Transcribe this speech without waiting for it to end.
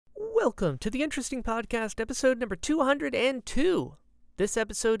Welcome to the Interesting Podcast, episode number 202. This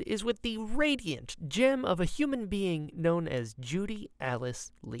episode is with the radiant gem of a human being known as Judy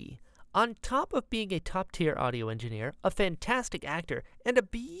Alice Lee. On top of being a top-tier audio engineer, a fantastic actor, and a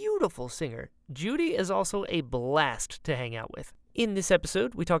beautiful singer, Judy is also a blast to hang out with. In this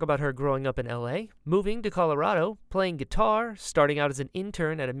episode, we talk about her growing up in LA, moving to Colorado, playing guitar, starting out as an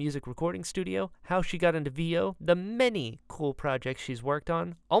intern at a music recording studio, how she got into VO, the many cool projects she's worked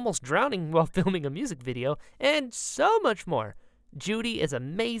on, almost drowning while filming a music video, and so much more. Judy is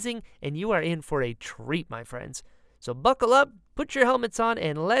amazing, and you are in for a treat, my friends. So buckle up, put your helmets on,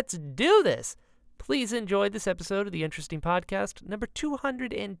 and let's do this! Please enjoy this episode of the Interesting Podcast, number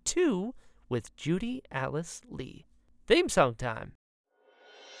 202, with Judy Alice Lee. Theme song time.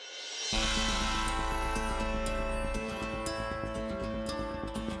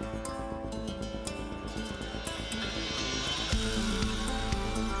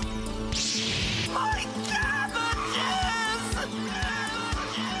 My cabbages!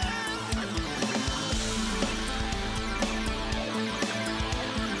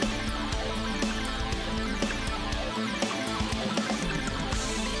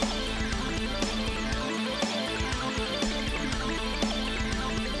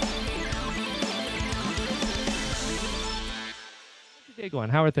 Hey, going.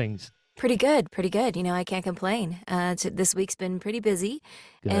 How are things? Pretty good, pretty good. You know, I can't complain. This week's been pretty busy,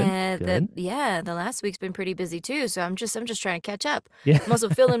 Good, and good. the last week's been pretty busy too. So I'm just trying to catch up. Yeah. I'm also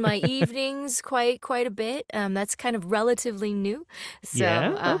filling my evenings quite a bit. That's kind of relatively new. So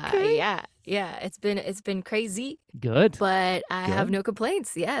Yeah? Okay. yeah. It's been crazy, Good. but I have Good. no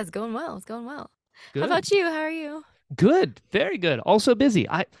complaints. Yeah, it's going well. It's going well. Good. How about you? How are you? Good. Very good. Also busy.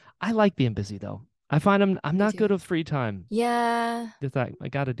 I like being busy though. I find I'm not too. good with free time. Yeah. Just I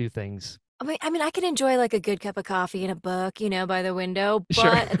got to do things. I mean, I can enjoy like a good cup of coffee and a book, you know, by the window. But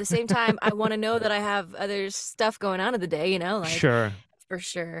Sure. at the same time, I want to know that I have other stuff going on in the day, you know, like Sure. for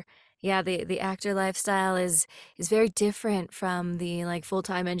sure. Yeah, the actor lifestyle is very different from the like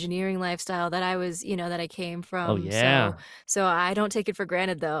full-time engineering lifestyle that I was, you know, that I came from. Oh yeah. So I don't take it for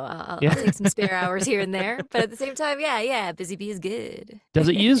granted though. I'll Yeah. take some spare hours here and there, but at the same time, yeah, busy bee is good. Does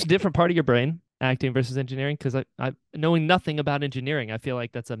it use different part of your brain, acting versus engineering? Because I knowing nothing about engineering, I feel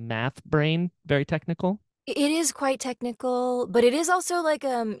like that's a math brain, very technical. It is quite technical, but it is also like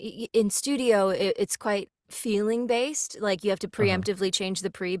in studio it's quite feeling based. Like you have to preemptively change the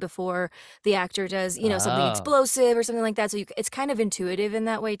pre before the actor does, you know, something Oh. explosive or something like that. So it's kind of intuitive in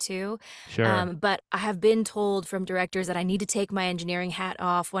that way too. Sure. But I have been told from directors that I need to take my engineering hat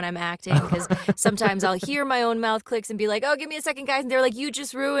off when I'm acting because sometimes I'll hear my own mouth clicks and be like, "Oh, give me a second, guys," and they're like, "You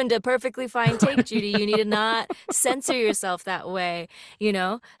just ruined a perfectly fine take, Judy. You need to not censor yourself that way." You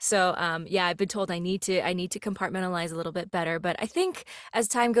know, so yeah, I've been told I need to compartmentalize a little bit better. But I think as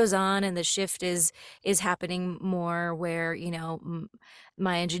time goes on and the shift is happening more, where you know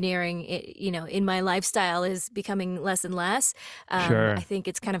my engineering, you know, in my lifestyle is becoming less and less. Sure. I think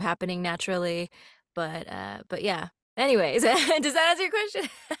it's kind of happening naturally. But yeah. Anyways, does that answer your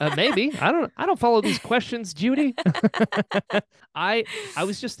question? Maybe. I don't follow these questions, Judy. I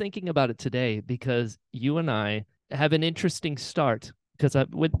was just thinking about it today because you and I have an interesting start because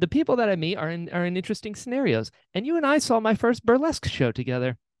with the people that I meet are in interesting scenarios. And you and I saw my first burlesque show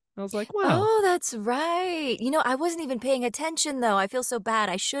together. I was like, wow. Oh, that's right. You know, I wasn't even paying attention though. I feel so bad.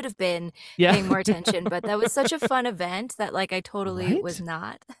 I should have been Yeah. paying more attention, but that was such a fun event that like I totally Right? was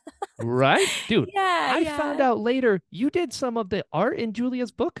not. Right? Dude, Yeah, I found out later you did some of the art in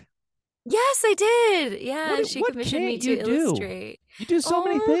Julia's book. Yes, I did. Yeah, What she what commissioned me can't to you do? illustrate. You do so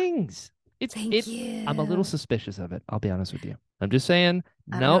many Oh, things. thank you. I'm a little suspicious of it. I'll be honest with you. I'm just saying,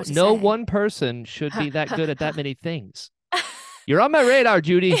 I don't know what to no say. one person should be that good at that many things. You're on my radar,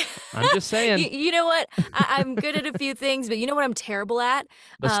 Judy. I'm just saying. You know what? I'm good at a few things, but you know what I'm terrible at?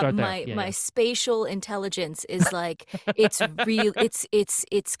 Let's start there. My Yeah. spatial intelligence is like it's real.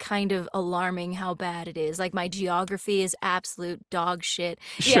 It's kind of alarming how bad it is. Like my geography is absolute dog shit.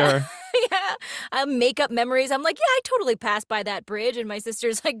 Sure. Yeah. Makeup memories. I'm like, yeah, I totally passed by that bridge, and my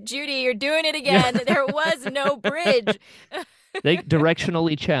sister's like, Judy, you're doing it again. There was no bridge. They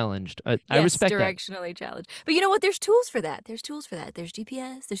directionally challenged. I Yes, respect that. directionally challenged. But you know what? There's tools for that. There's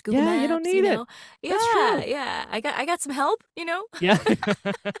GPS. There's Google Maps. Yeah, you don't need it. Know? That's true. Yeah. I got some help. You know. Yeah.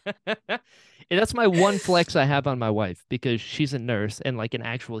 And that's my one flex I have on my wife because she's a nurse and like an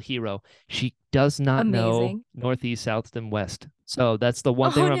actual hero. She does not know Amazing. northeast, south, and west. So that's the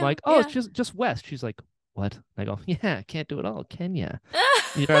one thing where I'm no, like, oh, yeah. it's just west. She's like, what? I go, yeah, can't do it all, can ya?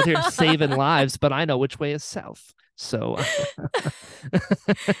 You're out here saving lives, but I know which way is south. So,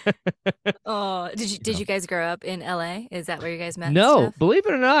 Oh, you did know. you guys grow up in LA? Is that where you guys met and No, stuff? believe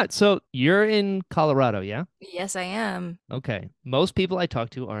it or not. So you're in Colorado, yeah? Yes, I am. Okay. Most people I talk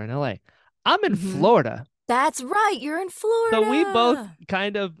to are in LA. I'm in Mm-hmm. Florida. That's right. You're in So we both Florida.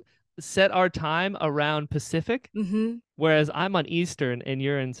 kind of set our time around Pacific, Mm-hmm. whereas I'm on Eastern and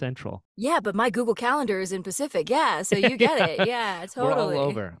you're in Central. Yeah, but my Google Calendar is in Pacific. Yeah, so you get it. Yeah. Yeah, We're all totally.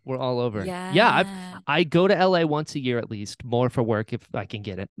 over. We're all over. Yeah, Yeah. I go to LA once a year at least, more for work if I can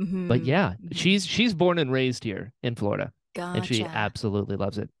get it. But Mm-hmm. yeah, Mm-hmm. she's born and raised here in Florida, and she Gotcha. absolutely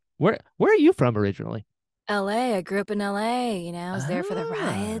loves it. Where are you from originally? LA. I grew up in LA. I was there for the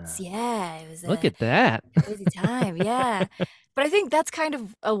riots. Ah, Yeah, it was look a at that. crazy time. Yeah. But I think that's kind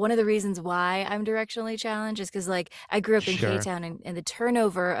of one of the reasons why I'm directionally challenged is because like I grew up in Sure. K-Town and the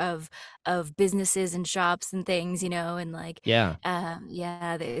turnover of businesses and shops and things, and like Yeah.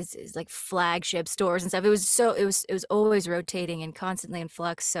 yeah, it's like flagship stores and stuff. It was always rotating and constantly in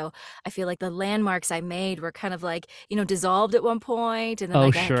flux. So I feel like the landmarks I made were kind of like, dissolved at one point and then Oh,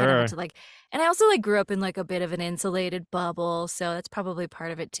 like I kind of had sure. to like and I also like grew up in like a bit of an insulated bubble, so that's probably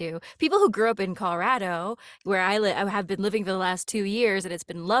part of it too. People who grew up in Colorado where I have been living for the last 2 years and it's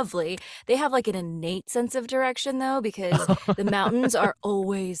been lovely. They have like an innate sense of direction though, because the mountains are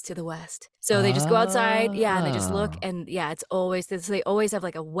always to the west. So they just go outside, yeah, and they just look Oh. and yeah, it's always so they always have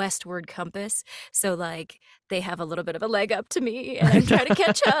like a westward compass. So like they have a little bit of a leg up to me and I'm trying to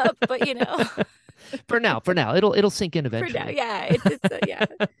catch up, but For now, it'll sink in for now, eventually. yeah, it's yeah.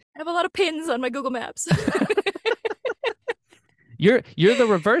 I have a lot of pins on my Google Maps. You're the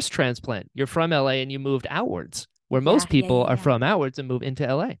reverse transplant. You're from LA and you moved outwards, where Yeah, most yeah, people yeah, are yeah. from outwards and move into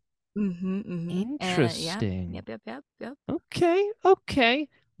LA. Yeah. Interesting. Yep, yep, yep, yep. Okay, okay.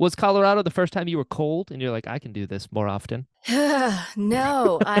 Was Colorado the first time you were cold and you're like, I can do this more often?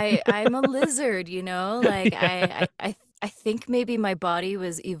 No, I'm a lizard, like Yeah, I think maybe my body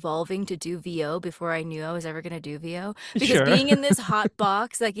was evolving to do VO before I knew I was ever gonna do VO because sure. being in this hot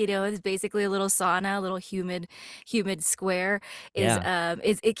box, like it's basically a little sauna, a little humid square Yeah.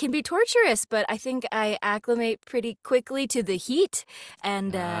 is it can be torturous, but I think I acclimate pretty quickly to the heat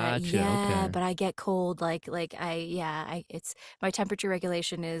and Gotcha. yeah, Okay. but I get cold like I it's my temperature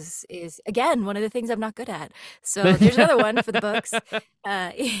regulation is again one of the things I'm not good at. So there's another one for the books.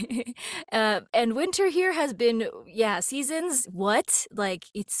 Uh, and winter here has been, yeah, seasons. What? Like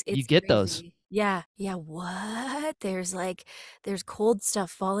You it's get those. crazy. Yeah, yeah. What? There's cold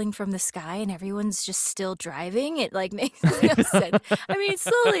stuff falling from the sky, and everyone's just still driving. It like makes no sense. I mean,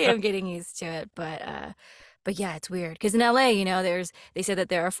 slowly I'm getting used to it, but yeah, it's weird because in LA, they said that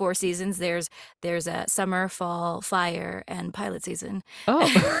there are four seasons. There's a summer, fall, fire, and pilot season.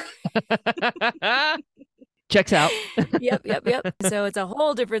 Oh. Checks out. Yep, yep, yep. So it's a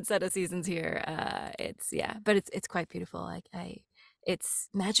whole different set of seasons here. It's yeah, but it's quite beautiful. Like it's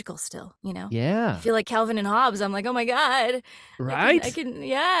magical still. I Yeah. feel like Calvin and Hobbes. I'm like, oh my God, I Right? can,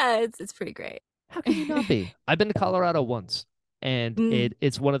 yeah. It's pretty great. How can you not be? I've been to Colorado once, and Mm,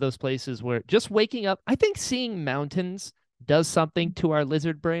 it's one of those places where just waking up, I think seeing mountains does something to our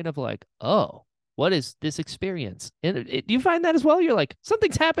lizard brain of like, oh, what is this experience? And do you find that as well? You're like,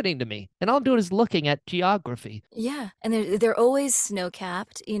 something's happening to me, and all I'm doing is looking at geography. yeah, and they're always snow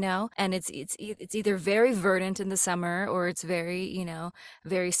capped, and it's either very verdant in the summer or it's very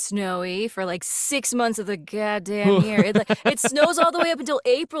very snowy for like 6 months of the goddamn Oh year. It snows all the way up until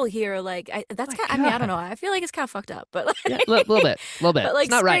April here. Like that's my kind. I mean, I don't know. God. I feel like it's kind of fucked up, but Yeah, a little bit, a little bit. but It's like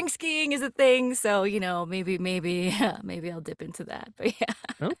not right. spring skiing is a thing, so maybe maybe I'll dip into that. But yeah.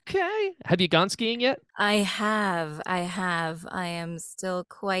 Okay. Have you gone skiing yet? I am still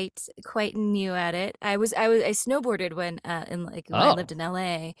quite new at it. I snowboarded when I lived Oh, in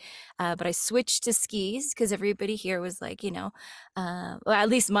LA, but I switched to skis because everybody here was like, well, at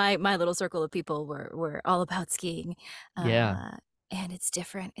least my little circle of people were all about skiing, yeah. uh, and it's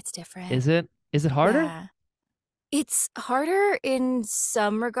different. It's different. Is it? Is it harder? Yeah. It's harder in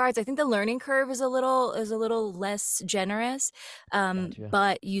some regards. I think the learning curve is a little less generous. Gotcha.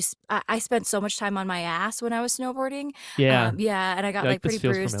 But I spent so much time on my ass when I was snowboarding. Yeah. Yeah, and I got You're like like, this pretty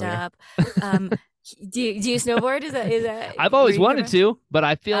feels bruised familiar. up. Um, do you snowboard? Is that I've where always you come wanted from? to, but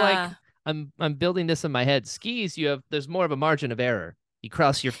I feel like Uh, I'm building this in my head. Skis, there's more of a margin of error. You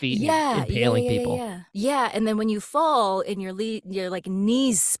cross your feet and Yeah, yeah, impaling yeah, yeah, people. yeah. Yeah, and then when you fall and your like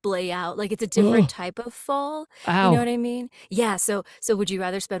knees splay out, like it's a different Oh, type of fall. You know what ow. I mean? Yeah, so would you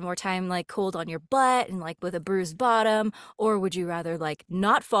rather spend more time like cold on your butt and like with a bruised bottom, or would you rather like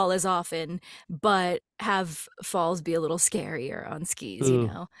not fall as often but have falls be a little scarier on skis, you Ooh,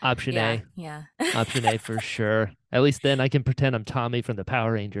 know? option Yeah, A. yeah. Option A for sure. At least then I can pretend I'm Tommy from the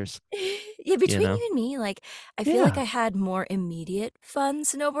Power Rangers, Yeah, you between know? you and me, like I feel like Yeah. I had more immediate fun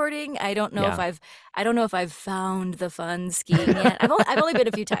snowboarding. Yeah. I don't know if I've found the fun skiing yet. I've only been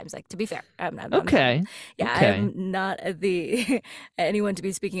a few times, like to be fair. Okay. Yeah, I Okay. am not the anyone to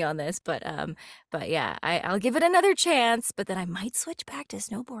be speaking on this, but yeah, I'll give it another chance, but then I might switch back to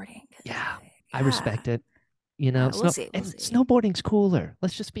snowboarding 'cause Yeah. I yeah. respect it. You know, We'll see, we'll and see. snowboarding's cooler.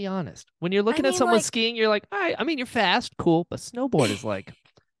 Let's just be honest. When you're I looking at mean, someone like skiing, you're like, all right, I mean, you're fast, cool, but snowboard is like,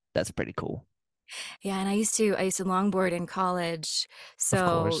 that's pretty cool. yeah, and I used to longboard in college, Of so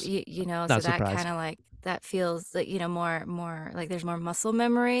course. so Not that kind surprised. of like that feels like more like there's more muscle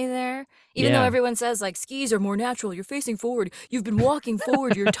memory there. Even though Yeah. everyone says like skis are more natural, you're facing forward, you've been walking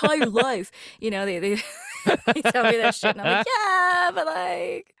forward your entire life. They they tell me that shit, and I'm like, yeah, but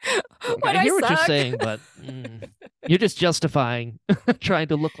like Like, when I I hear what you're suck. saying, but you're just justifying trying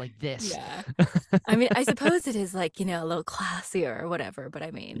to look like this. Yeah, I mean, I suppose it is like a little classier or whatever, but I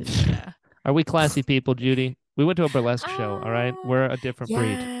mean. Are we classy people, Judy? We went to a burlesque show, all right? Uh, We're a different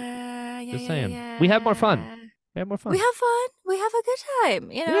breed. yeah, yeah, Just yeah, yeah, saying. We had more fun. yeah. We had more We fun. have fun. We have a good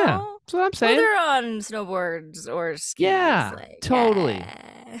time, Yeah. That's what I'm whether saying. on snowboards or skis. Yeah, Like, totally.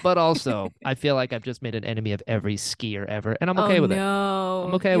 yeah. But also, I feel like I've just made an enemy of every skier ever, and I'm Oh okay with it. I'm no,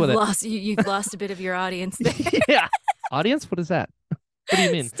 okay with it. you've lost a bit of your audience there. Yeah. Audience, what is that? What do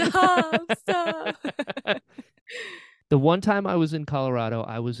you mean? Stop, stop. The one time I was in Colorado,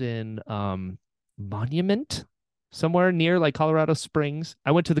 I was in Monument, somewhere near like Colorado Springs.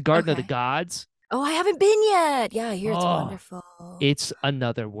 I went to the Garden of the Okay. Gods. Oh, I haven't been yet. Yeah, I hear it's Oh, wonderful. it's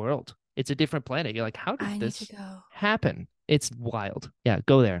another world. It's a different planet. You're like, how did I need to this go. happen? It's wild. Yeah,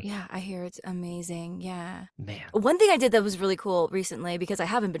 go there. Yeah, I hear it's amazing. Yeah. Man. One thing I did that was really cool recently, because I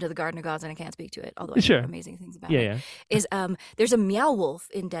haven't been to the Garden of Gods and I can't speak to it, although I hear Sure. amazing things about Yeah, it, yeah. is there's a meow wolf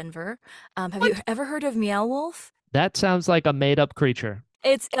in Denver. Have you What? ever heard of meow wolf? That sounds like a made up creature.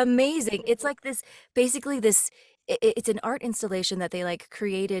 It's amazing. It's like this, basically this. It's an art installation that they like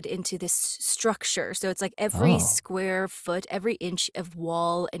created into this structure. So it's like every Oh. square foot, every inch of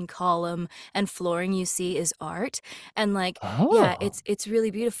wall and column and flooring you see is art. And like, yeah, Oh. it's really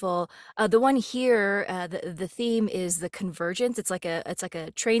beautiful. The one here, the theme is the convergence. It's like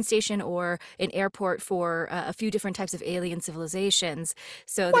a train station or an airport for a few different types of alien civilizations.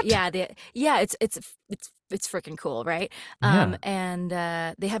 So that What? yeah, it's freaking cool, right? Yeah. And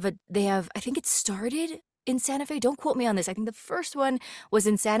they have I think it started in Santa Fe. Don't quote me on this. I think the first one was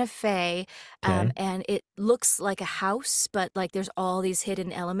in Santa Fe, Okay. and it looks like a house, but like there's all these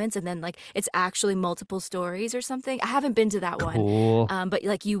hidden elements, and then like it's actually multiple stories or something. I haven't been to that one, Cool. but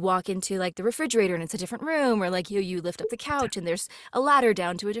like you walk into like the refrigerator and it's a different room, or like you lift up the couch and there's a ladder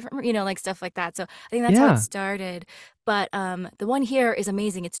down to a different room, like stuff like that. So I think that's how it Yeah. started. But the one here is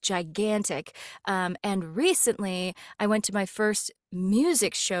amazing. It's gigantic. And recently I went to my first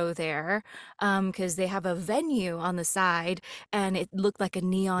music show there, because they have a venue on the side, and it looked like a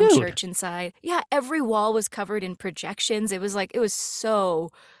neon Dude. church inside. Yeah, every wall was covered in projections. It was so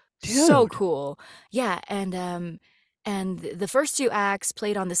Dude. cool. Yeah, and the first two acts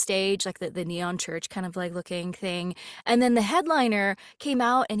played on the stage, like the neon church kind of like looking thing. And then the headliner came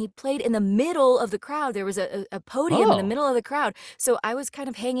out and he played in the middle of the crowd. There was a podium in the Oh. middle of the crowd. So I was kind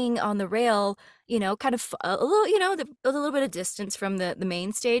of hanging on the rail, kind of a little, a little bit of distance from the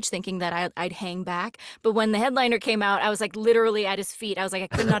main stage, thinking that I'd hang back. But when the headliner came out, I was like literally at his feet. I was like, I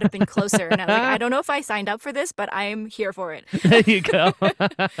could not have been closer. And I was like, I don't know if I signed up for this, but I'm here for it. There you go. Too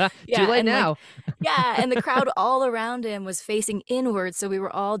Yeah, late and like, now. yeah, and the crowd all around him was facing inward, so we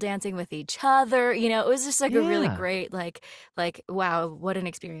were all dancing with each other. It was just like a really Yeah. great, like wow, what an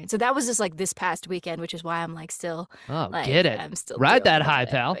experience. So that was just like this past weekend, which is why I'm like still, Oh, like get it. I'm still Ride that dealing with high, it.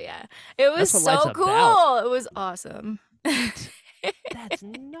 pal. But yeah, it was That's what life's so about. cool. It was awesome. What? That's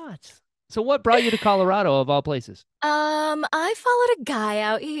nuts. So what brought you to Colorado of all places? I followed a guy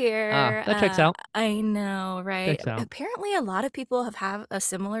out here. That checks out. I know, right? Checks out. Apparently, a lot of people have a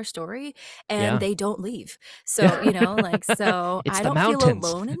similar story, and Yeah. they don't leave. So, so It's I the don't feel mountains.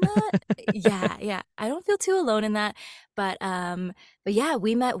 alone in that. Yeah, yeah, I don't feel too alone in that. But yeah,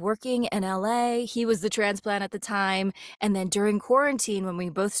 we met working in LA. He was the transplant at the time, and then during quarantine, when we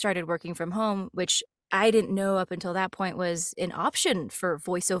both started working from home, which I didn't know up until that point was an option for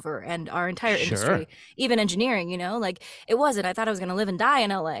voiceover and our entire Sure. industry, even engineering, like it wasn't. I thought I was going to live and die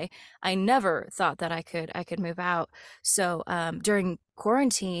in LA. I never thought that I could move out. So during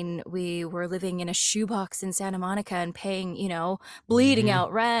quarantine, we were living in a shoebox in Santa Monica and paying, bleeding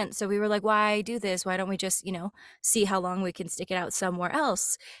out rent. So we were like, why do this? Why don't we just, see how long we can stick it out somewhere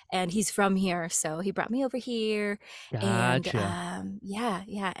else? And he's from here, so he brought me over here. And Gotcha.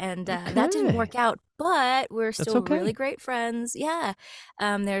 yeah. And that didn't Okay. work out. But we're That's still really okay. great friends. Yeah.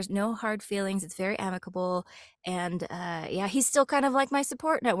 There's no hard feelings. It's very amicable. And yeah, he's still kind of like my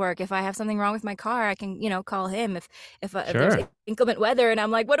support network. If I have something wrong with my car, I can, call him. If there's Sure. inclement weather and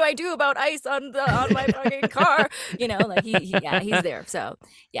I'm like, what do I do about ice on my fucking car? Like yeah, he's there. So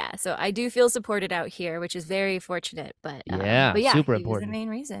yeah, so I do feel supported out here, which is very fortunate. Yeah, But yeah, super he was the important. main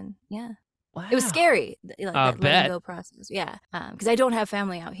reason. Yeah. It was Wow. scary, like I that letting bet. go process. Yeah. Because I don't have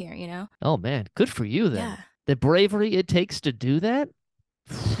family out here. Oh man, good for you then. Yeah. The bravery it takes to do that?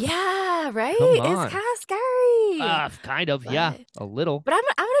 Yeah, Come right? It's on. kind of scary. Kind of, yeah, But a little. but I'm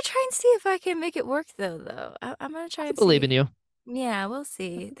gonna try and see if I can make it work though. I'm gonna try I and believe in see. you. Yeah, we'll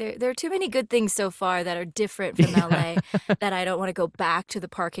see. There are too many good things so far that are different from LA that I don't want to go back to the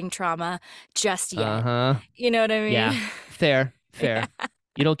parking trauma just yet. Uh-huh. You know what I Yeah. mean? Fair, Yeah. fair.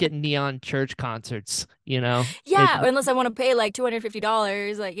 You don't get neon church concerts, Yeah, unless I want to pay like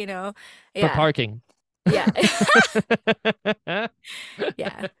 $250, for Yeah. parking. Yeah.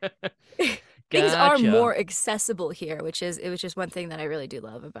 Yeah. Things are Gotcha. more accessible here, it was just one thing that I really do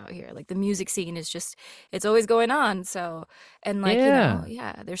love about here. Like the music scene is just it's always going on. So and like, Yeah.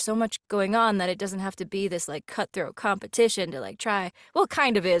 yeah, there's so much going on that it doesn't have to be this like cutthroat competition to like try. Well, it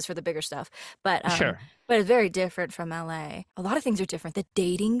kind of is for the bigger stuff, Sure. but it's very different from LA. A lot of things are different. The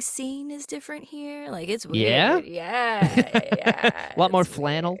dating scene is different here. Like it's Yeah? weird. Yeah, A lot more it's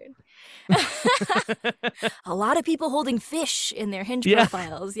flannel. weird. A lot of people holding fish in their Hinge Yeah.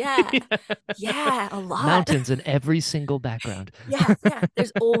 profiles. Yeah. Yeah, a lot. Mountains in every single background. Yeah.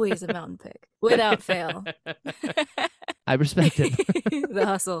 There's always a mountain pic without fail. I respect it. The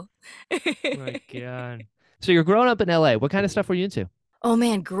hustle. My God. So you're growing up in LA. What kind of stuff were you into? Oh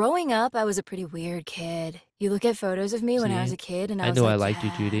man, growing up, I was a pretty weird kid. You look at photos of me when I was See, a kid, and I I was knew I like, liked you,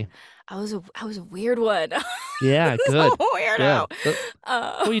 yeah, Judy. I was a weird one. Yeah, So good. weirdo. Good.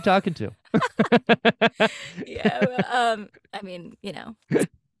 Who are you talking to? Yeah. I mean, I have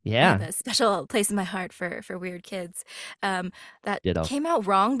Yeah. a special place in my heart for weird kids. That Ditto. came out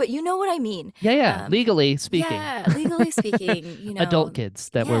wrong, but you know what I mean. Yeah. Legally speaking. Yeah, legally speaking, Adult kids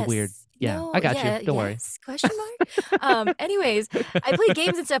that were weird. yes, Yeah, I no, got you. yeah, Don't worry. yes, question mark? Anyways, I played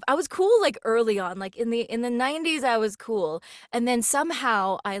games and stuff. I was cool like early on, like in the 90s I was cool. And then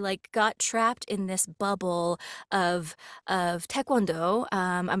somehow I like got trapped in this bubble of taekwondo.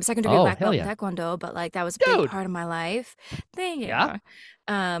 I'm a second degree Oh, black hell belt in yeah. taekwondo, but like that was a big Dude. part of my life. Thank you. Yeah.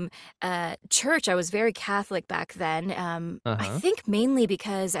 Church, I was very Catholic back then. I Uh-huh. think mainly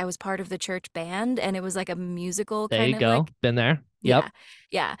because I was part of the church band and it was like a musical There you kind of go. like, Been there. Yep. yeah,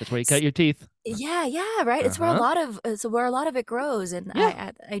 yeah. That's where you cut your teeth. Yeah, right. Uh-huh. It's where a lot of it grows, and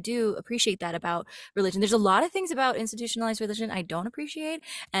Yeah. I do appreciate that about religion. There's a lot of things about institutionalized religion I don't appreciate,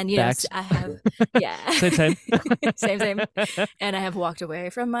 and Facts. I have yeah, Same. same, and I have walked away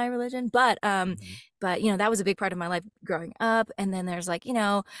from my religion, but Mhm. that was a big part of my life growing up. And then there's like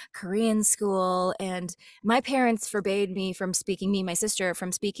Korean school, and my parents forbade me from speaking me and my sister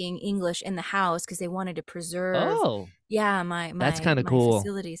from speaking English in the house because they wanted to preserve Oh, yeah my that's my kind of my cool.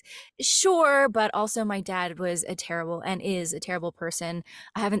 facilities. Sure, but also my dad was a terrible and is a terrible person.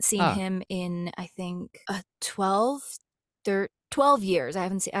 I haven't seen Ah, him in I think 12 years.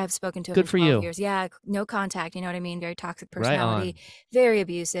 I've spoken to him good in for 12 you. years. Yeah, no contact, you know what I mean? Very toxic Right personality, on. very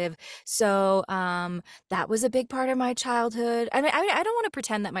abusive. So, that was a big part of my childhood. I don't want to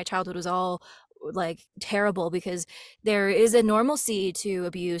pretend that my childhood was all like terrible because there is a normalcy to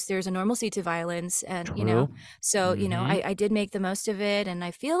abuse, there's a normalcy to violence, and True. so Mm-hmm. I did make the most of it, and I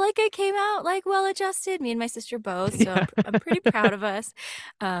feel like I came out like well adjusted, me and my sister both, so Yeah. I'm pretty proud of us.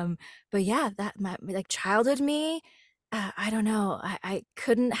 um but yeah, that my like childhood me, I don't know, I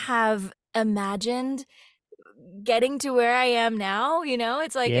couldn't have imagined getting to where I am now.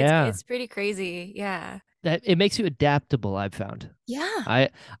 It's like Yeah. it's pretty crazy. Yeah. That it makes you adaptable, I've found. Yeah.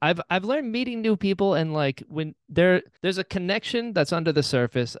 I've learned meeting new people, and like when there's a connection that's under the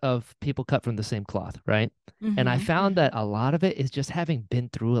surface of people cut from the same cloth, right? And I found that a lot of it is just having been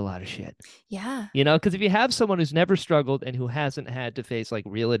through a lot of shit. Yeah. Because if you have someone who's never struggled and who hasn't had to face like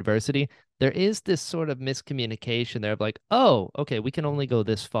real adversity, there is this sort of miscommunication there of like, oh, okay, we can only go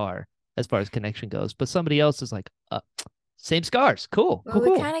this far as connection goes. But somebody else is like, same scars. Cool, Well, cool, we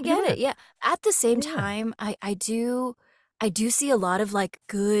cool. kind of Look get at it. that. Yeah. At the same Yeah. time, I do see a lot of like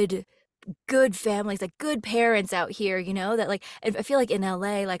good good families, like good parents out here, that like I feel like in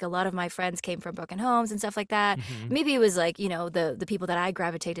LA, like a lot of my friends came from broken homes and stuff like that. Hmm. Maybe it was like, the people that I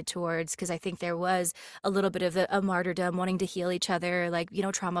gravitated towards because I think there was a little bit of a martyrdom, wanting to heal each other, like,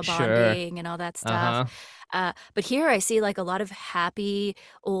 trauma Sure. bonding and all that stuff. Uh-huh. But here I see like a lot of happy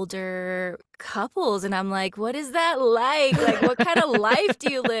older couples, and I'm like, what is that like? Like, what kind of life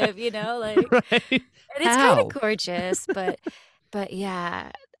do you live? Like, Right. and it's kind How? of gorgeous, but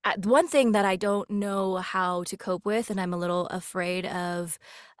yeah, one thing that I don't know how to cope with, and I'm a little afraid of,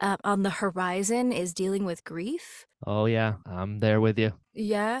 on the horizon, is dealing with grief. Oh yeah, I'm there with you.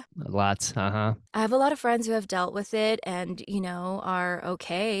 Yeah. Lots. Uh-huh. I have a lot of friends who have dealt with it and, are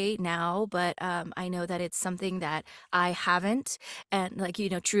okay now, but I know that it's something that I haven't, and like,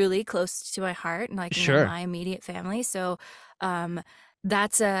 truly close to my heart and like, Sure. my immediate family. So um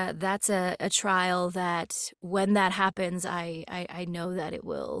that's a trial that when that happens, I know that it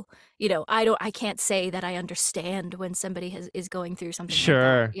will, I can't say that I understand when somebody is going through something like that.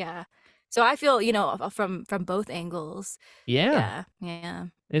 Sure. Yeah. So I feel, from both angles. Yeah. Yeah. Yeah.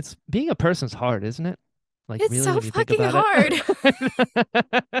 It's being a person's hard, isn't it? Like It's really so when you think fucking about it.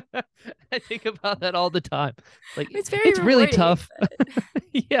 hard. I think about that all the time. Like It's very it's really rewarding, tough. but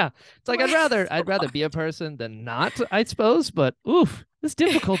Yeah. It's like I'd rather be a person than not, I suppose, but oof, this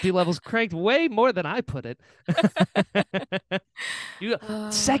difficulty level's cranked way more than I put it. You uh,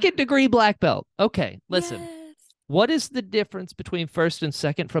 second degree black belt. Okay, listen. yes. What is the difference between first and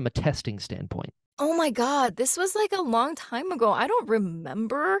second from a testing standpoint? Oh my God, this was like a long time ago. I don't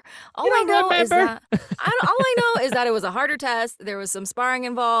remember. All You I don't know is remember? that all I know is that it was a harder test. There was some sparring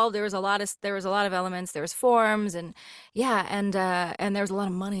involved. There was a lot of elements. There was forms and yeah, and there was a lot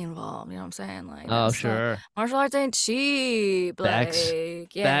of money involved. You know what I'm saying? Like Oh, that's sure. martial arts ain't cheap. Facts.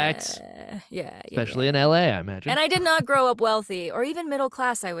 Like Facts. yeah, yeah, yeah, Especially in yeah. LA, I And imagine. I did not grow up wealthy or even middle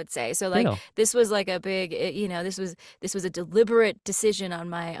class, I would say. So like Ditto. this was like a big, this was a deliberate decision on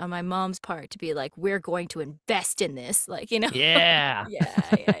my mom's part to be like, we're going to invest in this, like, Yeah. Yeah,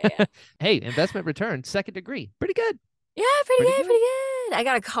 yeah, yeah. Hey, investment return, second degree. Pretty good. Yeah, pretty Pretty good, good. pretty good. I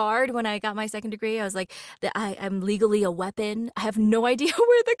got a card when I got my second degree. I was like, I'm legally a weapon. I have no idea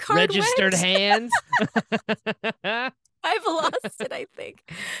where the card Registered went. hands. I've lost it, I think.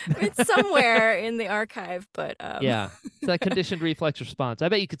 It's somewhere in the archive, but Yeah. It's that conditioned reflex response. I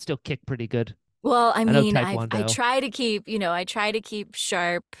bet you could still kick pretty good. well, I I know mean, I Taekwondo. try to keep, I try to keep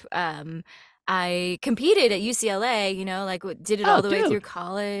sharp. I competed at UCLA, like did it Oh, all the way through dude.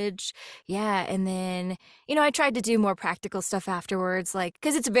 college. Yeah, and then, I tried to do more practical stuff afterwards, like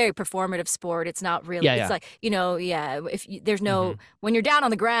because it's a very performative sport. It's not really. Yeah, It's yeah. like, yeah, if you, there's no Hmm. when you're down on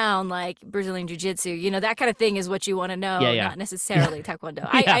the ground, like Brazilian Jiu-Jitsu, that kind of thing is what you want to Yeah, know, yeah. not Yeah. necessarily Taekwondo.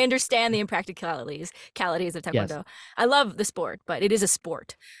 I, Yeah. I understand the impracticalities of Yes. Taekwondo. I love the sport, but it is a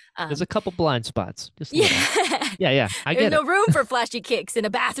sport. There's a Um, couple blind spots. Just a little. yeah. Yeah, yeah. I There's get it. no room for flashy kicks in a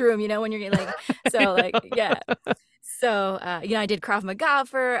bathroom, when you're like, so like, yeah. So, I did Krav Maga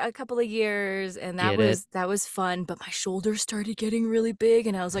for a couple of years and that Get it. was, that was fun, but my shoulders started getting really big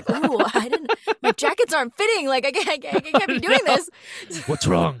and I was like, oh, my jackets aren't fitting. Like I can't be doing No. this. What's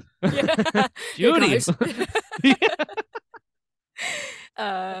wrong? Yeah. Hey Judy. guys.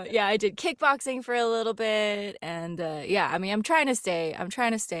 Yeah, I did kickboxing for a little bit and yeah, I mean, I'm trying to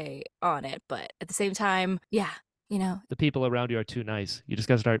stay on it, but at the same time, yeah, The people around you are too nice. You just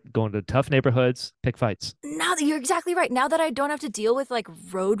got to start going to tough neighborhoods, pick fights. now that you're exactly right. Now that I don't have to deal with like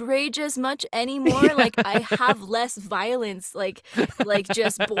road rage as much anymore, like I have less violence like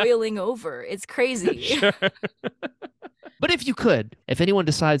just boiling over. It's crazy. Sure. But if anyone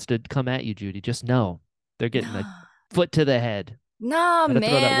decides to come at you, Judy, just know they're getting a No. foot to the head. Nah, Gotta throw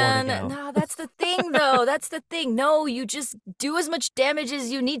that warning man. out. Nah, that's the thing though. That's the thing. No, you just do as much damage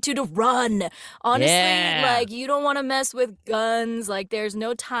as you need to run. Honestly, Yeah. like you don't want to mess with guns. Like there's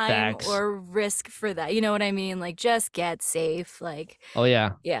no time Facts. or risk for that. You know what I mean? Like just get safe. Like Oh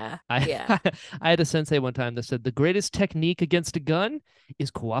yeah. yeah. I Yeah. I had a sensei one time that said the greatest technique against a gun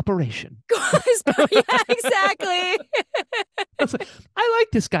is cooperation. Yeah, exactly. I was like, I like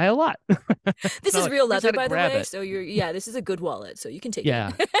this guy a lot. This Not is like, real "You just leather, gotta by the grab way. it." So yeah, this is a good wallet, so you can take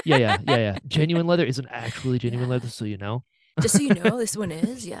Yeah. it. Yeah, yeah, yeah, yeah. Genuine leather isn't actually genuine Yeah. leather, so you know. Just so you know, this one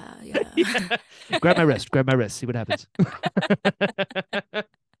is. Yeah, yeah. Yeah. Grab my wrist, see what happens.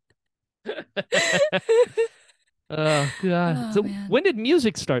 Oh God. Oh So man. when did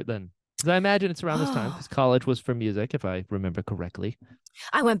music start then? Because I imagine it's around this time, Oh, because college was for music, if I remember correctly.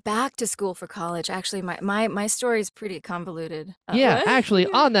 I went back to school for college. Actually, my story is pretty convoluted. Yeah, What? actually,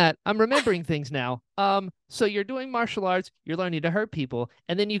 on that, I'm remembering things now. So you're doing martial arts, you're learning to hurt people,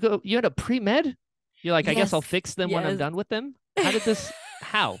 and then you end up pre-med? You're like, I guess I'll Yes. fix them when I'm Yes. done with them. How did this?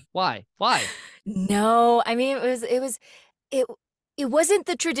 How? Why? Why? No, I mean it it wasn't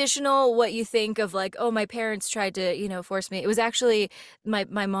the traditional what you think of like, oh, my parents tried to, force me. It was actually my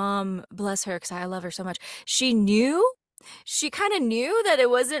mom, bless her, because I love her so much. She kind of knew that it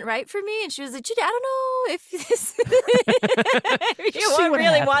wasn't right for me, and she was like, Judy, I don't know if this if Just you see what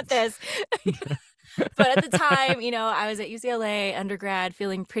really want happens. this. But at the time, I was at UCLA undergrad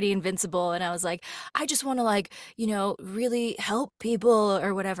feeling pretty invincible. And I was like, I just want to like, really help people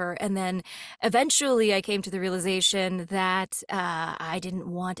or whatever. And then eventually I came to the realization that I didn't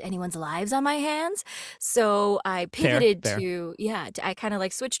want anyone's lives on my hands. So I Fair, pivoted fair. I kind of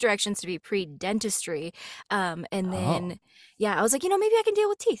like switched directions to be pre-dentistry. And Oh, then, yeah, I was like, maybe I can deal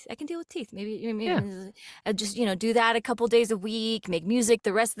with teeth. I can deal with teeth. yeah. Maybe just, do that a couple days a week, make music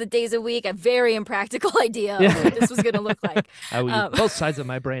the rest of the days a week. A very impractical idea of Yeah. what this was going to look like. I will use Um, both sides of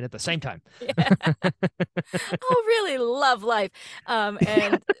my brain at the same time. yeah. Oh, really love life.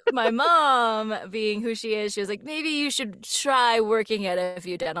 And my mom, being who she is, she was like, maybe you should try working at a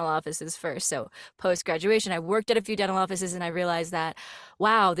few dental offices first. So post graduation, I worked at a few dental offices and I realized that,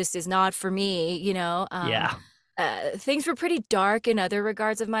 wow, this is not for me, Yeah. things were pretty dark in other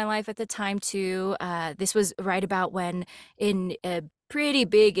regards of my life at the time too. This was right about when a pretty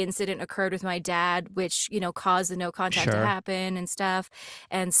big incident occurred with my dad, which caused the no contact to Sure. happen and stuff.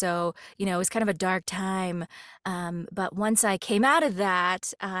 And so it was kind of a dark time. But once I came out of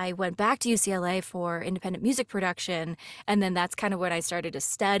that, I went back to UCLA for independent music production, and then that's kind of when I started to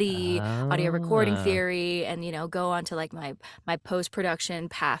study audio recording Ah. theory and go on to like my post production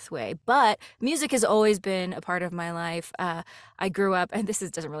pathway. But music has always been a part of my life. I grew up, and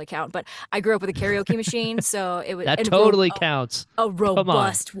doesn't really count, but I grew up with a karaoke machine, so it was That totally counts. a Come on.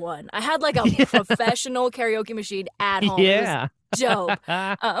 robust one. I had like a Yeah. professional karaoke machine at home. It was Yeah. dope.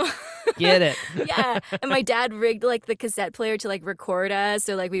 Um, Get it. yeah, and my dad rigged like the cassette player to like record us,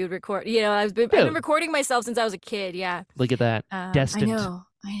 so like we would record. I've been Dude, recording myself since I was a kid. Yeah, look at that. I Destined. know,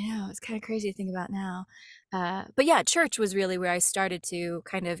 I know. It's kind of crazy to think about now. But yeah, church was really where I started to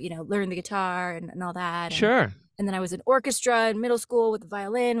kind of learn the guitar and all that, Sure. and then I was in orchestra in middle school with the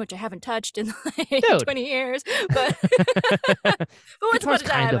violin, which I haven't touched in like Dude. 20 years. But but once upon Guitar's a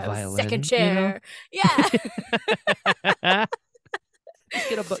kind time, of I was second violin, you know? chair. Yeah.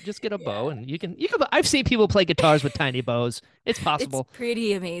 Just get a bow Yeah. and you can I've seen people play guitars with tiny bows. It's It's possible.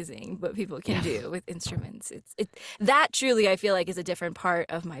 pretty amazing what people can Yeah. do with instruments. That truly I feel like is a different part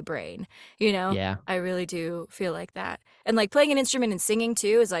of my brain, you know? Yeah. I really do feel like that. And like playing an instrument and singing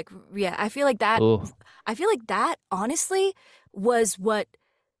too is like yeah, Oh, I feel like that honestly was what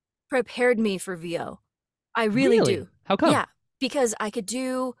prepared me for VO. I really really? do. How come? Yeah, because I could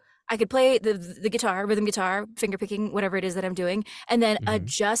play the guitar, rhythm guitar, finger picking, whatever it is that I'm doing, and then Hmm.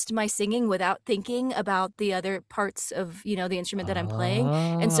 adjust my singing without thinking about the other parts of, the instrument that I'm playing.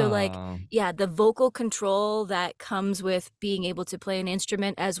 And so like, Oh. yeah, the vocal control that comes with being able to play an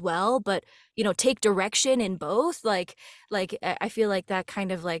instrument as well, but take direction in both, like I feel like that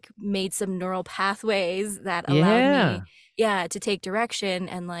kind of like made some neural pathways that allowed me Yeah. yeah, to take direction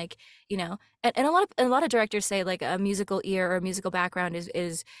and like, and a lot of directors say like a musical ear or a musical background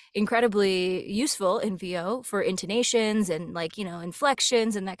is incredibly useful in VO for intonations and like,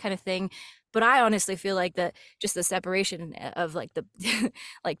 inflections and that kind of thing. But I honestly feel like that just the separation of like the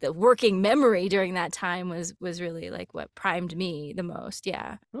like the working memory during that time was really like what primed me the most.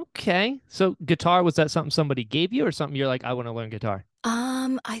 Yeah. Okay. So guitar, was that something somebody gave you or something you're like, I want to learn guitar?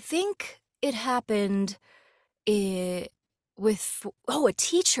 I think it happened it with a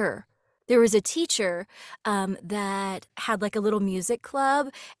teacher. There was a teacher that had like a little music club,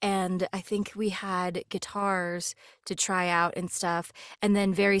 and I think we had guitars to try out and stuff. And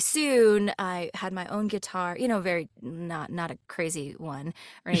then very soon, I had my own guitar. Very not a crazy one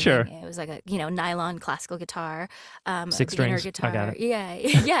or anything. Sure. It was like a nylon classical guitar, a Six beginner strings. I got guitar.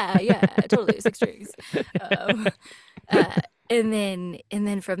 it. Yeah, yeah, totally 6 strings. Um, uh, and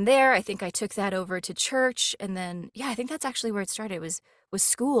then from there, I think I took that over to church, and then yeah, I think that's actually where it started. Was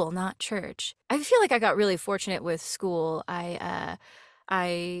school, not church. I feel like I got really fortunate with school. I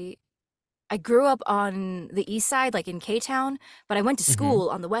I grew up on the east side, like in K-Town, but I went to Hmm. school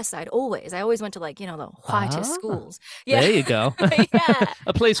on the west side always. I always went to like, the whitest Ah, schools. Yeah. there you go. Yeah.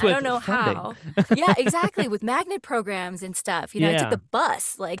 A place I don't with know funding. how. Yeah, exactly. With magnet programs and stuff. I took Yeah. the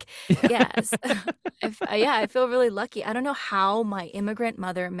bus. Like, yes. Yeah, I feel really lucky. I don't know how my immigrant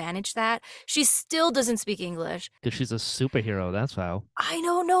mother managed that. She still doesn't speak English. Because she's a superhero, that's how. I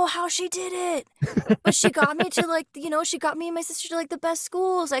don't know how she did it. But she got me to like, she got me and my sister to like the best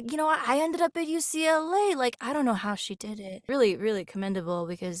schools. Like, I ended up at UCLA. Like, I don't know how she did it. Really, really commendable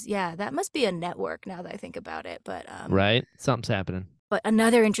because yeah, that must be a network now that I think about it. But Right? Something's happening. But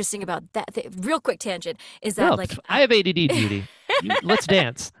another interesting about that, real quick tangent, is that No, like I have ADD, Judy. Let's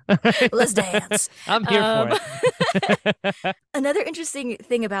dance. let's dance. I'm here for Um, it. Another interesting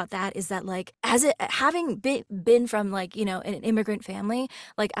thing about that is that like having been from like an immigrant family,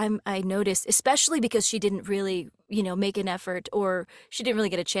 like I noticed, especially because she didn't really make an effort, or she didn't really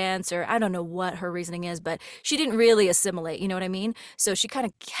get a chance, or I don't know what her reasoning is, but she didn't really assimilate, you know what I mean? So she kind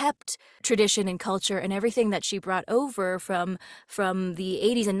of kept tradition and culture and everything that she brought over from the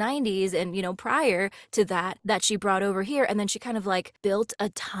 80s and 90s, and prior to that she brought over here, and then she kind of like built a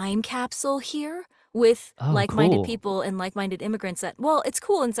time capsule here with Oh, like-minded cool. people and like-minded immigrants. That, well, it's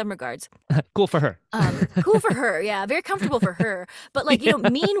cool in some regards. Cool for her. Cool for her, yeah, very comfortable for her. But like, Yeah.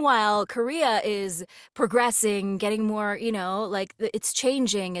 meanwhile, Korea is progressing, getting more, like it's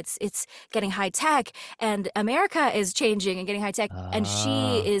changing, it's getting high tech, and America is changing and getting high tech, and she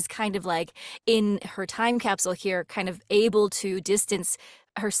Ah, is kind of like in her time capsule here, kind of able to distance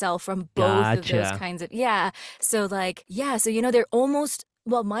herself from both of those gotcha. kinds of, yeah. So like, yeah, so they're almost,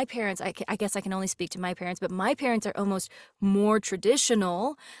 well, my parents, I guess I can only speak to my parents, but my parents are almost more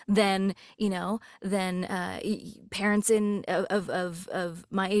traditional than parents in of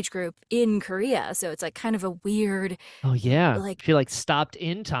my age group in Korea. So it's like kind of a weird, Oh, yeah. like, She like stopped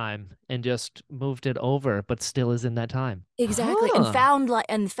in time and just moved it over, but still is in that time. exactly, and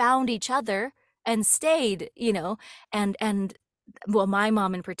Huh. found each other and stayed, and well, my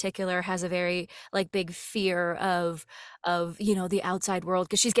mom in particular has a very like big fear of the outside world,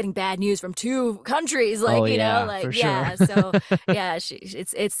 because she's getting bad news from two countries, Oh, like, yeah, like, for sure. yeah. So yeah,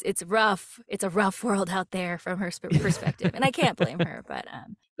 it's rough. It's a rough world out there from her perspective, and I can't blame her. But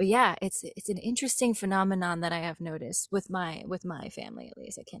yeah, it's an interesting phenomenon that I have noticed with my family. At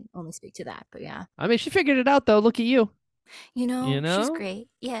least I can only speak to that. But yeah, I mean, she figured it out though. Look at you. You she's know? great.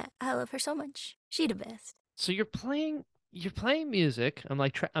 Yeah, I love her so much. She the best. So you're playing music.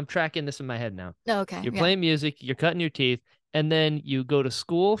 I'm tracking this in my head now. Oh, okay, You're yeah. playing music, you're cutting your teeth, and then you go to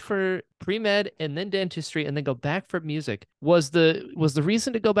school for pre-med and then dentistry and then go back for music. Was the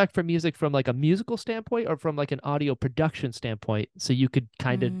reason to go back for music from like a musical standpoint or from like an audio production standpoint so you could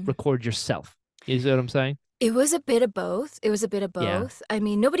kind of Mm. record yourself? You see what I'm saying? It was a bit of both. It was a bit of Yeah. both. I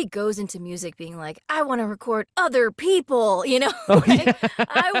mean, nobody goes into music being like, I want to record other people, Oh like yeah.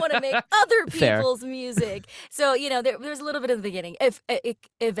 I want to make other Fair. people's music. So, there's a little bit in the beginning. If it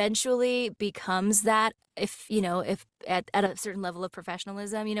eventually becomes that, if at a certain level of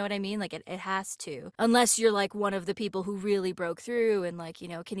professionalism, you know what I mean? Like it has to, unless you're like one of the people who really broke through and like,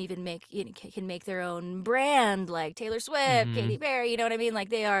 can even make, can make their own brand, like Taylor Swift, Hmm. Katy Perry, you know what I mean? Like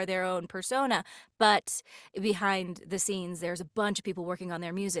they are their own persona. But behind the scenes there's a bunch of people working on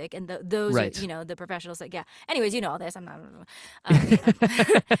their music, and those are Right. the professionals. Like, yeah, anyways, all this, I'm not yeah.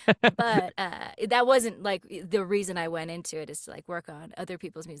 But that wasn't like the reason I went into it, is to like work on other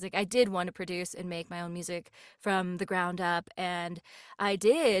people's music. I did want to produce and make my own music from the ground up, and I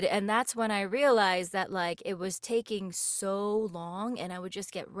did, and that's when I realized that like it was taking so long, and I would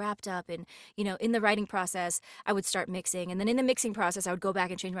just get wrapped up in in the writing process. I would start mixing, and then in the mixing process I would go back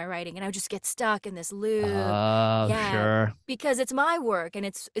and change my writing, and I would just get stuck in this loop. Oh, Yeah, sure. because it's my work, and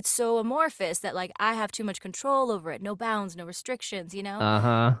it's so amorphous that like I have too much control over it. No bounds, no restrictions.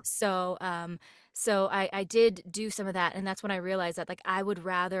 Uh-huh. So I did do some of that, and that's when I realized that like I would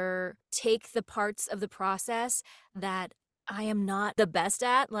rather take the parts of the process that I am not the best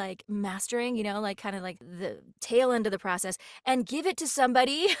at, like mastering, like kind of like the tail end of the process, and give it to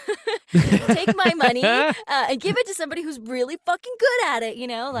somebody, take my money, and give it to somebody who's really fucking good at it.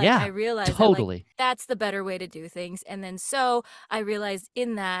 Like I Yeah, realized that like totally. that's the better way to do things. And then so I realized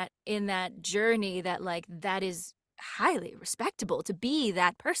in that journey that like that is highly respectable to be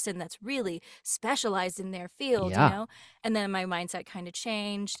that person that's really specialized in their field. Yeah. And then my mindset kind of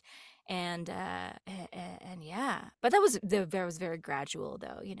changed, and yeah, but that was very gradual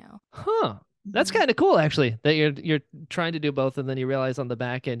though. Huh. That's Mhm. kind of cool actually, that you're trying to do both and then you realize on the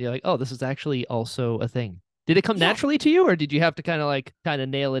back end you're like, "Oh, this is actually also a thing." Did it come Yeah. naturally to you or did you have to kind of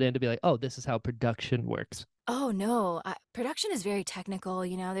nail it in to be like, "Oh, this is how production works?" Oh no, production is very technical.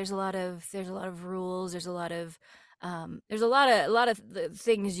 There's a lot of rules. There's a lot of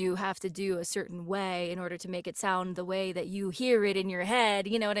things you have to do a certain way in order to make it sound the way that you hear it in your head.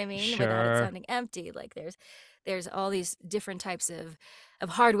 You know what I mean? Without it Sure. sounding empty. Like there's all these different types of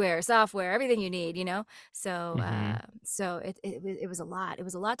hardware, software, everything you need. So Mm-hmm. it was a lot. It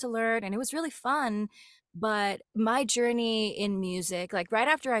was a lot to learn, and it was really fun. But my journey in music, like right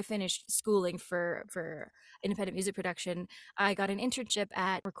after I finished schooling for independent music production, I got an internship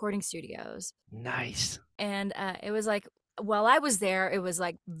at recording studios. Nice. And it was like while I was there, it was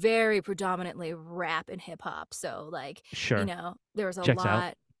like very predominantly rap and hip hop. So like, Sure. there was Checks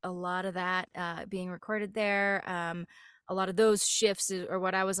out. a lot of that being recorded there. A lot of those shifts are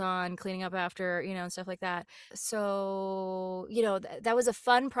what I was on, cleaning up after, and stuff like that. So, that was a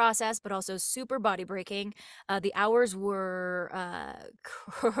fun process, but also super body breaking. The hours were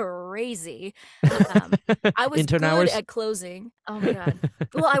crazy. I was Intern good hours. at closing. Oh my God.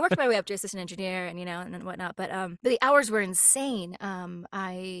 Well, I worked my way up to assistant engineer and whatnot, but the hours were insane.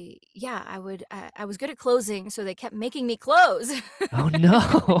 I was good at closing, so they kept making me close. Oh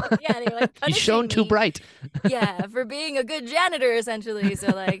no. Yeah, they were like You shone punishing too me. bright. Yeah, for being a good janitor essentially. So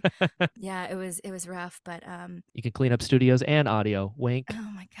like, yeah, it was rough, but You can clean up studios and audio. Wink.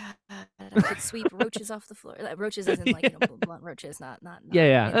 oh my God, I could sweep roaches off the floor. Like, roaches as in like, Yeah. blunt roaches, not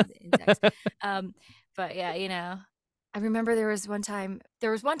Yeah. insects. But yeah, I remember there was one time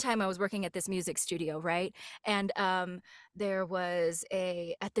I was working at this music studio, right? And there was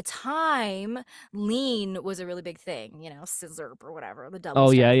at the time, lean was a really big thing, scissor or whatever, the double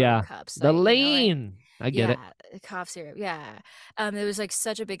Oh yeah, styrofoam yeah. cups, The like, right? lane. I get it. Yeah, cough syrup. Yeah. It was like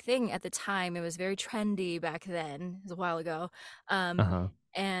such a big thing at the time. It was very trendy back then. It was a while ago. Um, Uh-huh.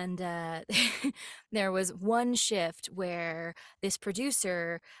 and there was one shift where this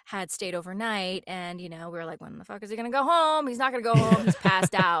producer had stayed overnight, and we were like, when the fuck is he gonna go home? He's not gonna go home. He's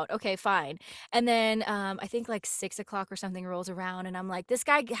passed out. Okay, fine. And then I think like 6 o'clock or something rolls around, and I'm like, this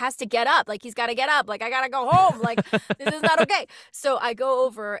guy has to get up. Like, he's got to get up. Like, I gotta go home. Like, this is not okay. So I go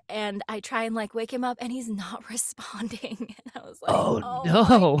over and I try and like wake him up, and he's not responding. And I was like, Oh oh my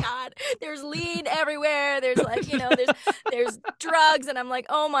no. God, there's lead everywhere. There's like, there's drugs. And I'm like,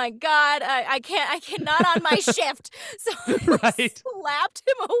 oh my God, I cannot on my shift. So I like, Right. slapped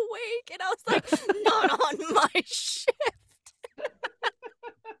him awake, and I was like, not on my shift.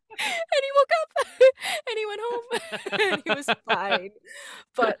 And he woke up and he went home and he was fine.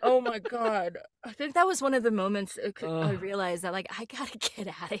 But oh my God, I think that was one of the moments I realized that like, I gotta get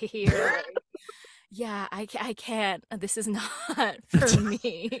out of here. Like, yeah, I can't. This is not for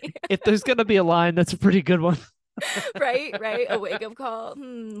me. If there's gonna be a line, that's a pretty good one. Right? A wake up call.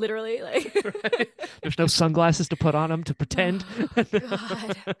 Literally, like. Right. There's no sunglasses to put on him to pretend. Oh,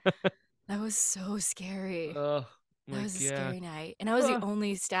 God. That was so scary. Oh That my was a God. scary night. And I was the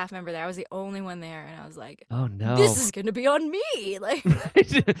only staff member there. I was the only one there. And I was like, Oh no. this is going to be on me. Like,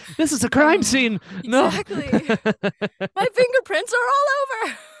 This is a crime scene. No. exactly. My fingerprints are all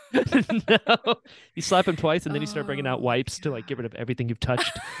over. No. You slap him twice and then you start bringing out Oh, wipes to like get rid of everything you've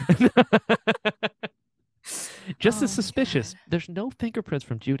touched. Just Oh, as my suspicious. God. There's no fingerprints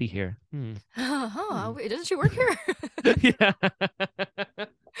from Judy here. Wait, doesn't she work here? Yeah.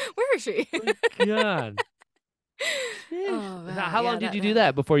 Where is she? God. Oh, How long did you do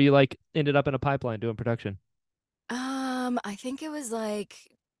that before you like ended up in a pipeline doing production? I think it was like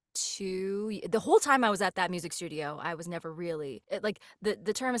the whole time I was at that music studio, I was never really like the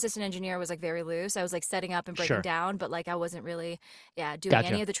term assistant engineer was like very loose. I was like setting up and breaking Sure. down, but like I wasn't really doing Gotcha.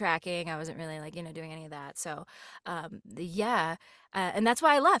 any of the tracking. I wasn't really like doing any of that. So yeah, and that's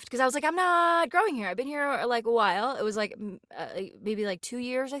why I left, because I was like, I'm not growing here. I've been here like a while. It was like maybe like 2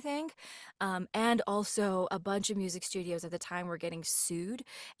 years, I think. And also a bunch of music studios at the time were getting sued,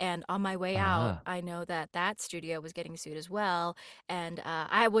 and on my way out, Ah. I know that studio was getting sued as well. And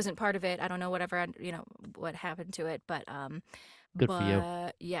I wasn't part of it. I don't know what happened to it, but Good for you.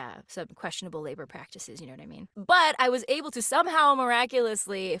 yeah, some questionable labor practices, you know what I mean? But I was able to somehow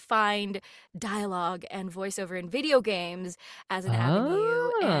miraculously find dialogue and voiceover in video games as an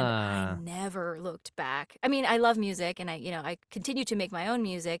avenue, and I never looked back. I mean, I love music, and I continue to make my own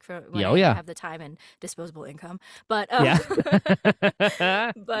music for when I Yeah. have the time and disposable income. But Yeah.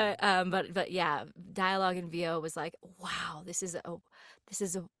 but yeah, dialogue in VO was like, wow, this is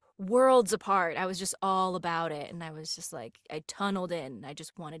a worlds apart. I was just all about it, and I was just like, I tunneled in, and I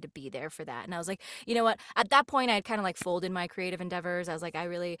just wanted to be there for that. And I was like, you know what, at that point I had kind of like folded my creative endeavors. I was like, I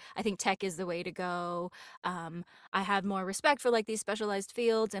think tech is the way to go. I have more respect for like these specialized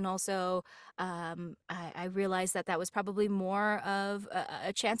fields, and also I realized that was probably more of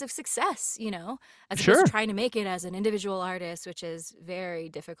a chance of success, as opposed Sure. to trying to make it as an individual artist, which is very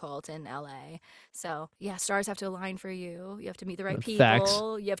difficult in LA. So yeah, stars have to align for you. You have to meet the right people. Facts.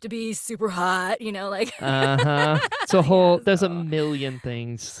 You have to be super hot, like. It's a whole. Yeah, There's a so. million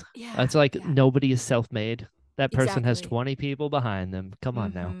things. Yeah. It's like Yeah. nobody is self-made. That person has Exactly. 20 people behind them. Come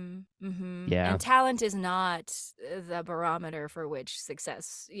on now. Yeah. And talent is not the barometer for which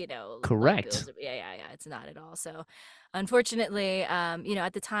success, Correct. builds. Yeah. It's not at all. So, unfortunately,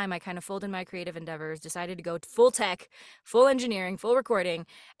 at the time, I kind of folded my creative endeavors, decided to go full tech, full engineering, full recording,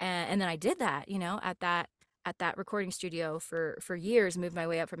 and then I did that, at at that recording studio for years, moved my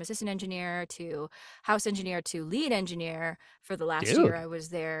way up from assistant engineer to house engineer to lead engineer for the last year Dude. I was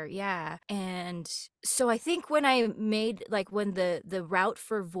there. Yeah. And so I think when I made like when the route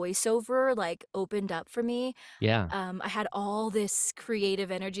for voiceover like opened up for me, Yeah. I had all this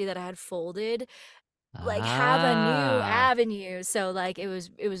creative energy that I had folded like have a new Ah. avenue. So like it was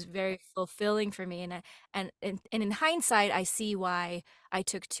very fulfilling for me, and and in hindsight I see why I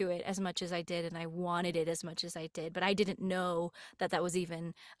took to it as much as I did and I wanted it as much as I did, but I didn't know that that was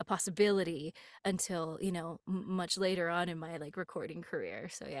even a possibility until, much later on in my like recording career.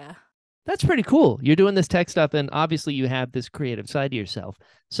 So yeah. That's pretty cool. You're doing this tech stuff, and obviously you have this creative side to yourself.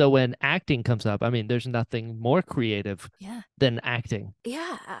 So when acting comes up, I mean, there's nothing more creative Yeah. than acting.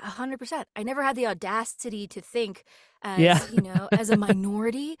 Yeah, 100%. I never had the audacity to think Yeah. as, as a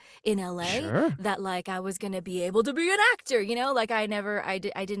minority in LA Sure. that like I was going to be able to be an actor, like I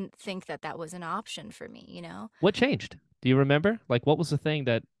didn't think that that was an option for me. What changed? Do you remember? Like, what was the thing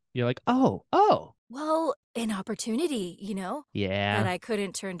that you're like, oh, Well, an opportunity, that yeah, I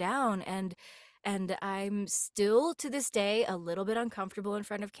couldn't turn down, and I'm still to this day a little bit uncomfortable in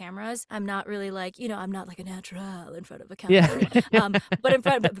front of cameras. I'm not really like, I'm not like a natural in front of a camera yeah, anymore.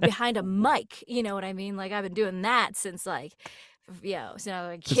 But behind a mic, you know what I mean? Like I've been doing that since like since I was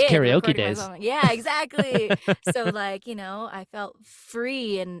a since kid karaoke recording days. myself. Yeah, exactly. So like, I felt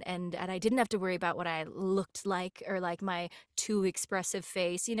free and I didn't have to worry about what I looked like or like my too expressive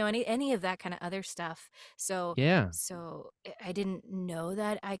face, any of that kind of other stuff. So Yeah. I didn't know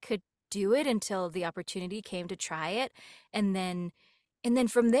that I could do it until the opportunity came to try it, and then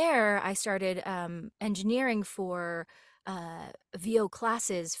from there I started engineering for VO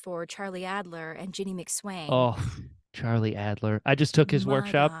classes for Charlie Adler and Ginny McSwain. Oh, Charlie Adler. I just took his My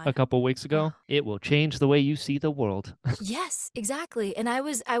workshop a God. couple weeks ago. It will change the way you see the world. Yes, exactly. And I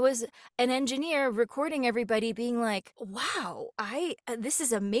was an engineer recording everybody being like, "Wow, I this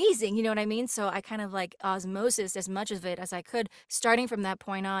is amazing." You know what I mean? So I kind of like osmosis as much of it as I could starting from that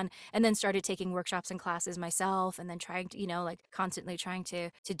point on, and then started taking workshops and classes myself, and then trying to, like constantly trying to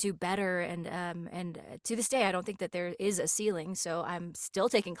do better, and to this day I don't think that there is a ceiling. So I'm still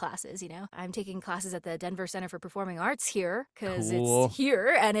taking classes, I'm taking classes at the Denver Center for Performing Arts here cuz it's Cool.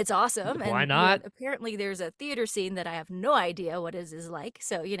 here and it's awesome, Why and not? apparently there's a theater scene that I have no idea what is like.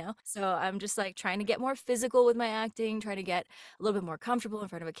 So, so I'm just like trying to get more physical with my acting, trying to get a little bit more comfortable in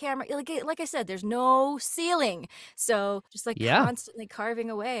front of a camera. Like I said, there's no ceiling. So just like Yeah. constantly carving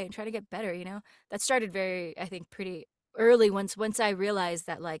away and trying to get better, That started very, I think, pretty early once I realized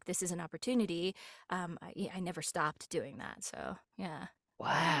that like this is an opportunity. I never stopped doing that. So, yeah.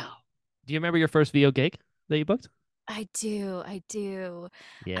 Wow. Do you remember your first VO gig that you booked? I do, I do.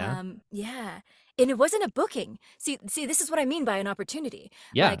 Yeah. Yeah. And it wasn't a booking. See, this is what I mean by an opportunity.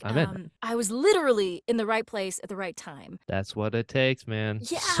 Yeah, Like, I'm in. I was literally in the right place at the right time. That's what it takes, man.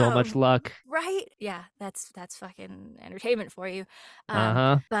 So Yeah, much luck. right? Yeah, that's fucking entertainment for you.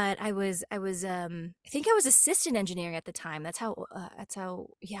 Uh-huh. But I think I was assistant engineering at the time. That's how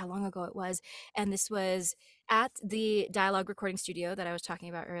yeah, long ago it was. And this was at the dialogue recording studio that I was talking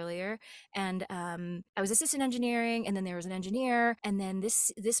about earlier. And I was assistant engineering, and then there was an engineer, and then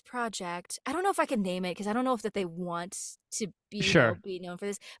this project, I don't know if I can name it because I don't know if that they want to be, Sure. be known for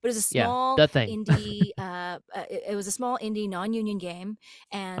this, but it was a Yeah. small The thing. indie it was a small indie non-union game,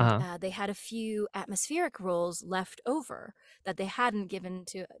 and Uh-huh. they had a few atmospheric roles left over that they hadn't given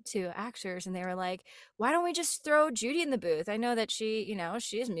to actors, and they were like, why don't we just throw Judy in the booth? I know that she,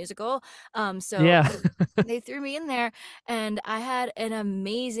 she is musical. So Yeah. they threw me in there, and I had an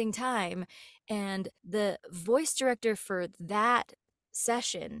amazing time. And the voice director for that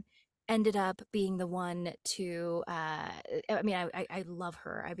session ended up being the one to I mean, I love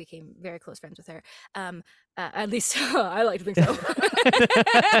her. I became very close friends with her. At least I like to think so.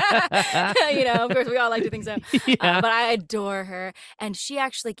 Of course we all like to think so. Yeah. But I adore her, and she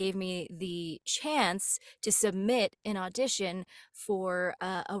actually gave me the chance to submit an audition for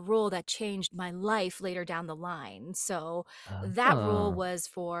a role that changed my life later down the line. So that role Oh. was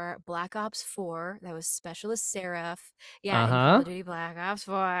for Black Ops 4. That was Specialist Seraph. Yeah, in Call Uh-huh. of Duty Black Ops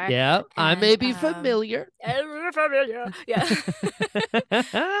 4. Yeah. I And may be familiar. familiar. Yeah.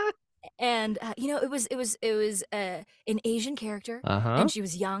 And it was an Asian character, Uh-huh. and she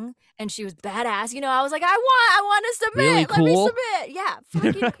was young and she was badass. I was like, I want to Really submit. Let me cool. submit. Yeah,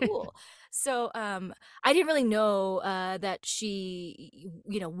 fucking cool. So I didn't really know that she,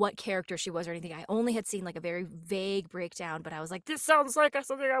 what character she was or anything. I only had seen like a very vague breakdown, but I was like, this sounds like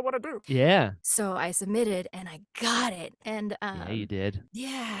something I want to do. Yeah. So I submitted and I got it. And Yeah, you did.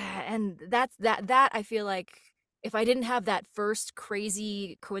 yeah, and that I feel like if I didn't have that first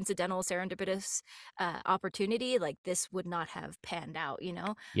crazy coincidental serendipitous opportunity, like this would not have panned out,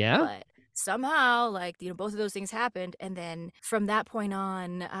 Yeah. but somehow, like, both of those things happened. And then from that point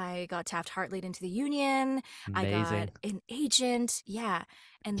on, I got tapped heart lead into the union. I got Amazing. an agent. Yeah.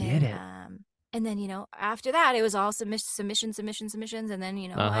 And Get then, it. after that, it was all submissions. And then,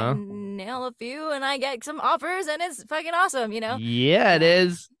 I Uh-huh. nail a few and I get some offers and it's fucking awesome, Yeah, it Yeah.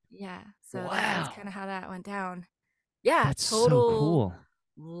 is. Yeah. So that's Wow. kind of how that went down. Yeah. That's so Total cool.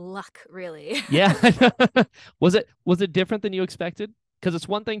 luck, really. Yeah. Was it different than you expected? Because it's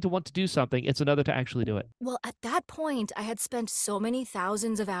one thing to want to do something, it's another to actually do it. Well, at that point, I had spent so many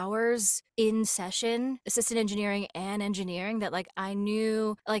thousands of hours in session, assistant engineering and engineering, that like I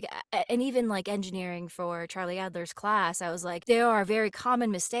knew, like, and even like engineering for Charlie Adler's class, I was like, there are very common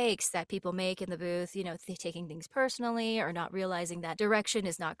mistakes that people make in the booth, taking things personally or not realizing that direction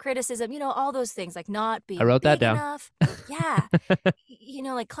is not criticism, all those things, like not I being wrote that big down. enough. Yeah.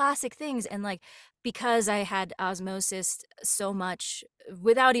 Like classic things. And like, because I had osmosis so much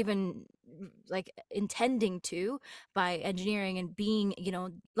without even like intending to, by engineering and being,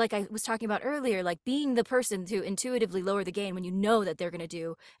 like I was talking about earlier, like being the person to intuitively lower the gain when you know that they're going to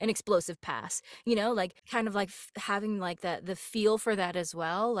do an explosive pass, like kind of like having like the feel for that as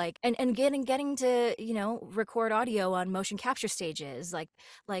well, like and getting to record audio on motion capture stages, like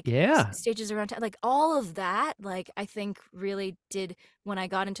Yeah. stages around like all of that, like I think really did, when I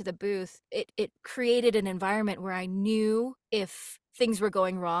got into the booth, it created an environment where I knew if things were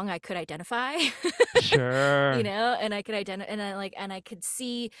going wrong, I could identify, Sure. and I could identify, and I could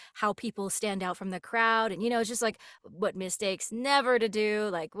see how people stand out from the crowd, and it's just like what mistakes never to do,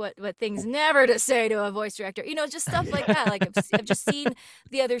 like what things never to say to a voice director, just stuff like that. Like I've just seen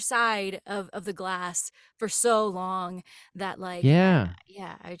the other side of the glass for so long that like, Yeah.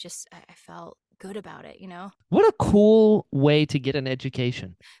 yeah, I felt good about it, What a cool way to get an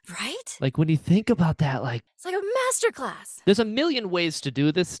education. right? Like when you think about that, like It's like a master class. there's a million ways to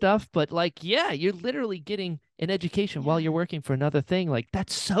do this stuff, but like, yeah, you're literally getting an education while Yeah. you're working for another thing. Like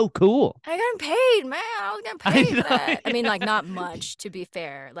that's so cool. I got paid, man. I was getting I paid for that. I mean, like, know. not much, to be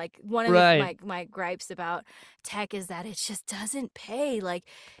fair. Like, one of Right. my gripes about tech is that it just doesn't pay like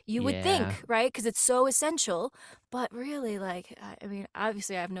you would Yeah. think, right? Because it's so essential. But really, like, I mean,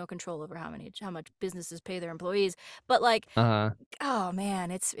 obviously, I have no control over how much businesses pay their employees. But like, Uh-huh. oh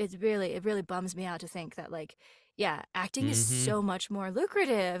man, it really bums me out to think that like, yeah, acting is Mm-hmm. so much more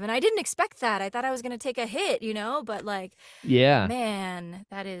lucrative, and I didn't expect that. I thought I was gonna take a hit, but like, Yeah. man,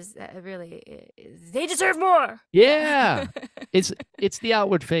 that really they deserve more. Yeah. Yeah. It's the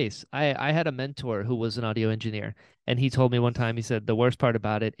outward face. I had a mentor who was an audio engineer, and he told me one time, he said the worst part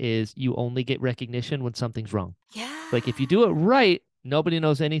about it is you only get recognition when something's wrong. Like if you do Yeah. it right, nobody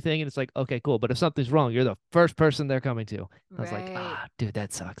knows anything and it's like, okay, cool. But if something's wrong, you're the first person they're coming to. I was like, Right. ah, dude,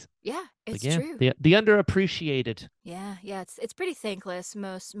 that sucks. Yeah, But it's yeah, true. the underappreciated. Yeah, yeah, it's pretty thankless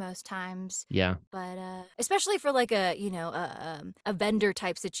most times. Yeah. But especially for like a vendor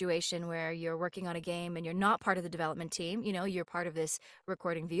type situation where you're working on a game and you're not part of the development team, you're part of this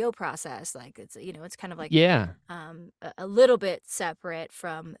recording VO process. Like it's kind of like Yeah. a little bit separate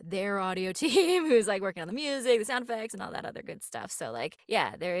from their audio team who's like working on the music, the sound effects, and all that other good stuff. So like,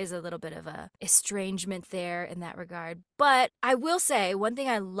 yeah, there is a little bit of a estrangement there in that regard. But I will say one thing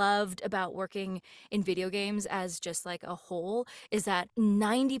I loved about working in video games as just like a whole is that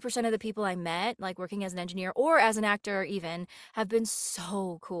 90% of the people I met, like working as an engineer or as an actor even, have been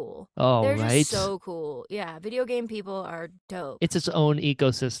so cool. Oh, They're just right. so cool. Yeah, video game people are dope. It's its own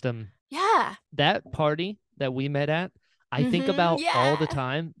ecosystem. Yeah. That party that we met at, I think Mm-hmm. about all the Yeah.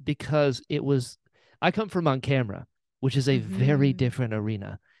 time because I come from on camera, which is a very Mm-hmm. different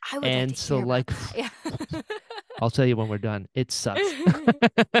arena. I would like to And so hear about like that. Yeah. I'll tell you when we're done. It sucks.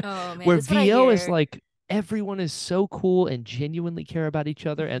 Oh man, Where that's what I VO is hear. like everyone is so cool and genuinely care about each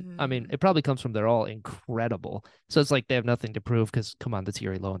other. And I mean, Mm-hmm. it probably comes from they're all incredible. So it's like they have nothing to prove because come on, that's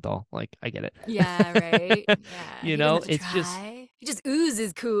Yuri Lowenthal. Like, I get it. Yeah, right. Yeah, You he doesn't know, have to it's just try. He just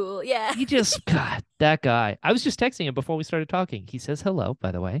oozes cool. Yeah. God, that guy. I was just texting him before we started talking. He says hello,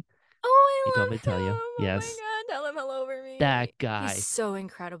 by the way. He Oh, I told me love to tell you. him. Oh my Yes. god, tell him hello for me. That He's guy. so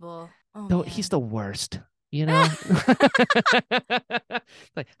incredible. Oh Though he's man. the worst, you know?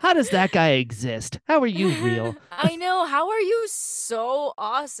 Like, how does that guy exist? How are you real? I know. How are you so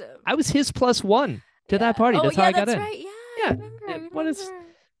awesome? I was his plus one to that Yeah. party. Oh That's how yeah, I got that's in. right. Yeah, I Yeah. remember. I What is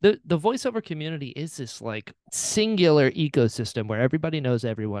remember. the voiceover community is this like singular ecosystem where everybody knows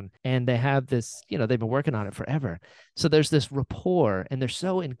everyone and they have this, they've been working on it forever. So there's this rapport and they're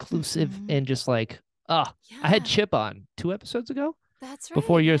so inclusive Mhm. and just like, I had Yeah, Chip on 2 episodes ago that's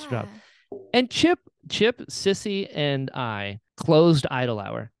before right. yours Yeah. dropped. And Chip, Chip, Sissy, and I closed Idle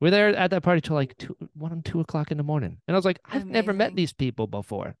Hour. We're there at that party till like 2 o'clock in the morning. And I was like, I've never met Amazing. these people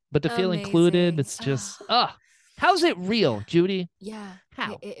before. But to feel included, Amazing. it's just, Oh, how's it real, yeah. Judy? Yeah.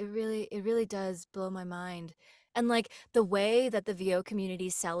 How? It really does blow my mind. And like the way that the VO community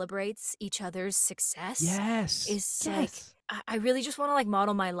celebrates each other's success Yes. is like Yes. I really just want to like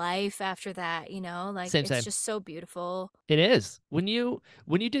model my life after that, you know? Like Same, it's same. just so beautiful. It is. When you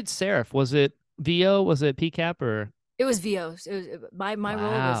did Seraph, was it VO? Was it PCAP or It was VO. It was my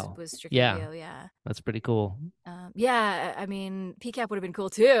role wow? was strictly Yeah, VO, yeah. that's pretty cool. Yeah, I mean, PCAP would have been cool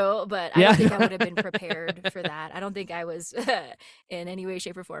too, but I don't think I would have been Yeah. prepared for that. I don't think I was in any way,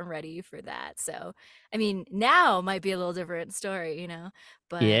 shape, or form ready for that. So, I mean, now might be a little different story, you know,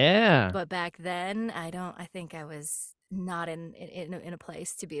 but Yeah. but back then, I think I was not in a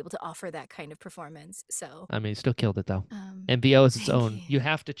place to be able to offer that kind of performance. So, I mean, still killed it though. um, And VO is its thank own. you. You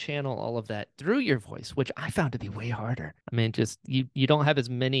have to channel all of that through your voice, which I found to be way harder. I mean, just you don't have as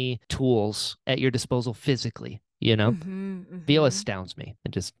many tools at your disposal physically, you know? Mm-hmm, VO mm-hmm. astounds me.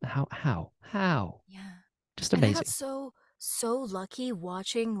 And just how? Yeah. Just And I got amazing. so lucky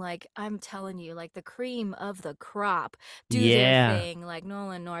watching, like, I'm telling you, like the cream of the crop do their Yeah. thing, like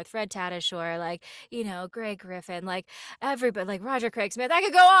Nolan North, Fred Tatasciore, like, you know, Greg Griffin, like everybody, like Roger Craig Smith. I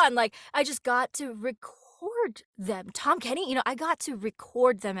could go on. Like, I just got to record them. Tom Kenny, you know, I got to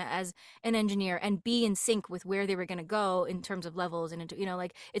record them as an engineer and be in sync with where they were going to go in terms of levels and, you know,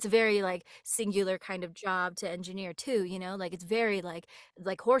 like it's a very like singular kind of job to engineer too, you know, like it's very like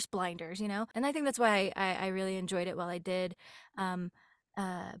horse blinders, you know? And I think that's why I really enjoyed it while I did. Um,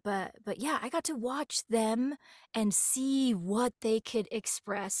 but yeah, I got to watch them and see what they could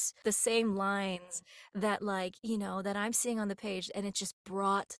express the same lines that like, you know, that I'm seeing on the page and it's just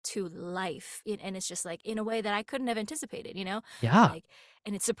brought to life. And it's just like in a way that I couldn't have anticipated, you know? Yeah. Like,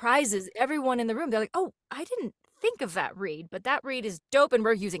 and it surprises everyone in the room. They're like, oh, I didn't think of that read, but that read is dope and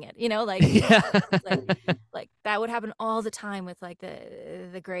we're using it, you know? Yeah. Like like that would happen all the time with like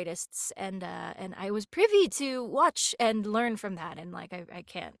the greatest and I was privy to watch and learn from that and like I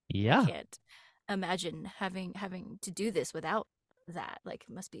Yeah. can't imagine having to do this without that. Like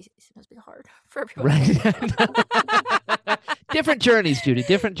it must be hard for everyone. Right. Different journeys, Judy.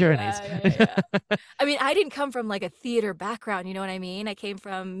 Different journeys. Yeah. I mean, I didn't come from like a theater background, you know what I mean? I came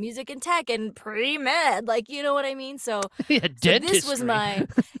from music and tech and pre-med, like you know what I mean? Yeah, So this was dentistry. my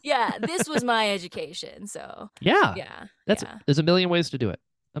yeah, this was my education. So Yeah. yeah, That's yeah. there's a million ways to do it.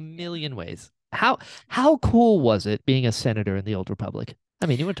 A Yeah. million ways. How cool was it being a senator in the Old Republic? I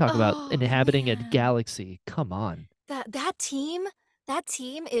mean, you want to talk about Oh inhabiting a man. galaxy. Come on. That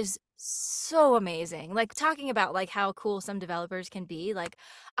team is so amazing. Like talking about like how cool some developers can be. Like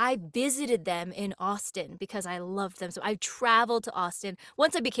I visited them in Austin because I loved them. So I traveled to Austin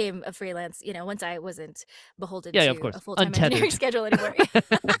once I became a freelance, you know, once I wasn't beholden Yeah, of to a course. full-time engineering Untethered. schedule anymore.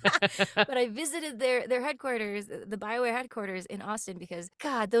 But I visited their headquarters, the BioWare headquarters in Austin because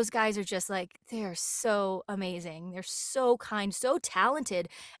God, those guys are just like they're so amazing. They're so kind, so talented,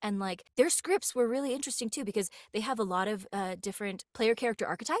 and like their scripts were really interesting too because they have a lot of different player character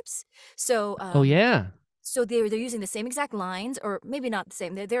archetypes. So Oh yeah. so they're using the same exact lines, or maybe not the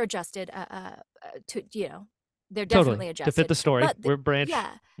same. They're adjusted to you know they're Totally. definitely To fit adjusted, the story. but We're branch.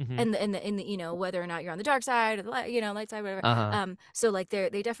 yeah, Hmm. and the you know whether or not you're on the dark side or the light, you know light side whatever. Uh-huh. So like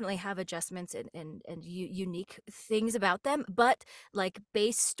they definitely have adjustments and unique things about them, but like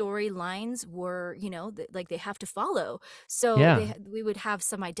base storylines were you know like they have to follow. So Yeah. we would have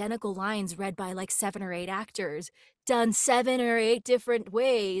some identical lines read by like 7 or 8 actors done 7 or 8 different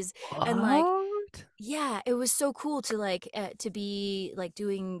ways and like What? yeah, it was so cool to be like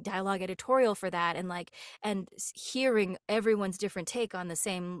doing dialogue editorial for that and like hearing everyone's different take on the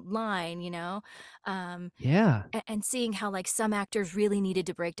same line, you know, um, Yeah. and seeing how like some actors really needed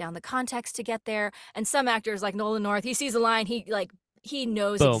to break down the context to get there, and some actors like Nolan North, he sees a line, he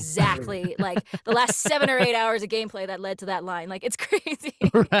knows Boom. exactly like the last 7 or 8 hours of gameplay that led to that line. Like it's crazy.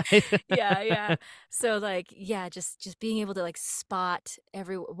 Right. Yeah. So like yeah, just being able to like spot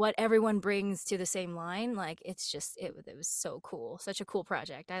what everyone brings to the same line, like it's just it was so cool. Such a cool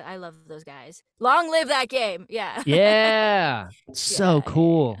project. I love those guys. Long live that game. Yeah. Yeah. So Yeah.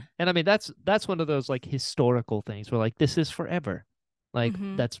 cool. And I mean that's one of those like historical things where like this is forever. Like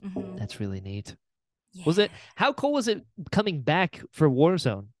Mhm. that's Mhm. that's really neat. Was it Yeah. how cool was it coming back for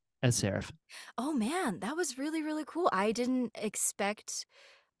Warzone as Seraph? Oh man, that was really really cool. I didn't expect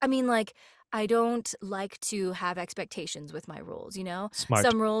I mean, like, I don't like to have expectations with my roles, Smart.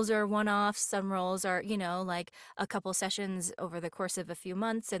 Some roles are one-offs, some roles are, like a couple sessions over the course of a few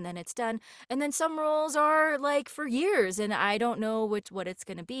months and then it's done. And then some roles are like for years and I don't know what it's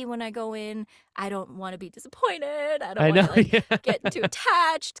going to be when I go in. I don't want to be disappointed. I don't I want know. to like Yeah. get too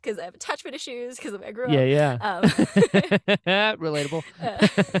attached because I have attachment issues because of where I grew up. Yeah. Relatable.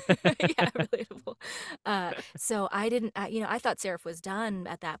 Yeah, relatable. So I didn't, I thought Seraph was done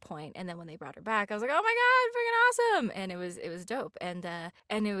at that point, and then when they brought her back, I was like, oh my god, freaking awesome! And it was dope, and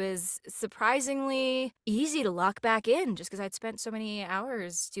it was surprisingly easy to lock back in, just because I'd spent so many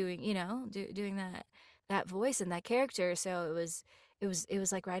hours doing, doing that voice and that character. So it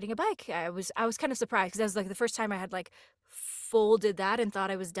was like riding a bike. I was kind of surprised because that was like the first time I had like folded that and thought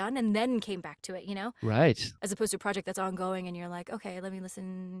I was done, and then came back to it. Right. As opposed to a project that's ongoing and you're like, okay, let me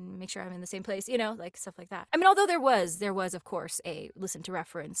listen, make sure I'm in the same place, like stuff like that. I mean, although there was of course a listen to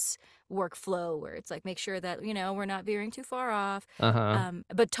reference workflow where it's like make sure that we're not veering too far off.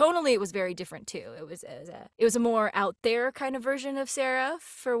 But tonally it was very different too. It was a more out there kind of version of Sarah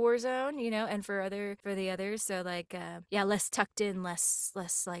for Warzone, and for the others. So like less tucked in, less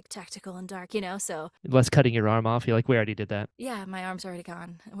like tactical and dark, so Less cutting your arm off. You're like, we already did that. yeah, my arm's already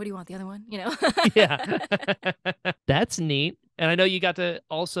gone. What do you want, the other one? Yeah. That's neat. And I know you got to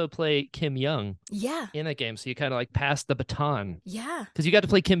also play Kim Young Yeah. in that game. So you kind of like passed the baton. Yeah. Because you got to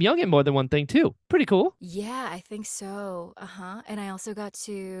play Kim Young in more than one thing too. Pretty cool. Yeah, I think so. And I also got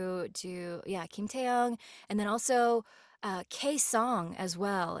to do Kim Taeyong, and then also K Song as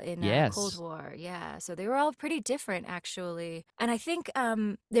well in Cold Yes. War. Yeah, so they were all pretty different actually. And I think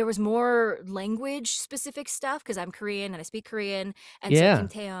there was more language specific stuff because I'm Korean and I speak Korean, and so Yeah. Kim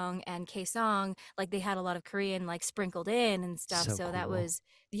Taeyong and K Song, like they had a lot of Korean like sprinkled in and stuff. So So that cool.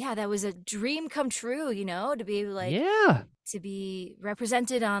 that was a dream come true, to be like Yeah. to be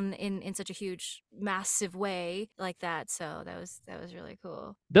represented in such a huge massive way like that. So that was really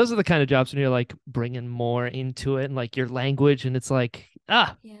cool. Those are the kind of jobs when you're like bringing more into it and like your language, and it's like,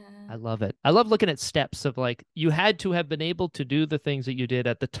 I Yeah. love it. I love looking at steps of like you had to have been able to do the things that you did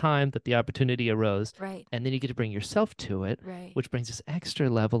at the time that the opportunity arose, Right. and then you get to bring yourself to it, Right. which brings this extra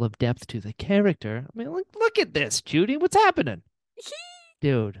level of depth to the character. I mean, look at this, Judy. What's happening?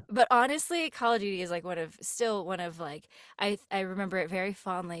 Dude. But honestly, Call of Duty is like one of like I remember it very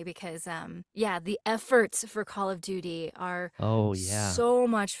fondly because the efforts for Call of Duty are Oh yeah. so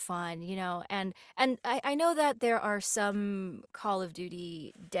much fun, and I know that there are some Call of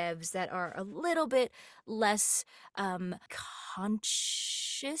Duty devs that are a little bit less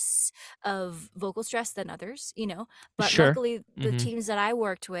conscious of vocal stress than others, but Sure. luckily the Mhm. teams that I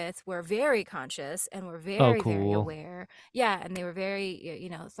worked with were very conscious and were Oh, very cool. aware. Yeah, and they were very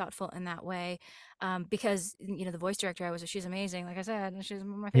thoughtful in that way, because the voice director I was, she's amazing, like I said, and she's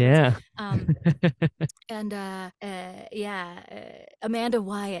one of my favorites. Yeah. And Amanda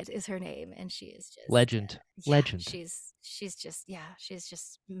Wyatt is her name, and she is just Legend. Legend. she's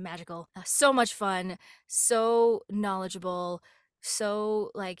just magical. So much fun, so knowledgeable,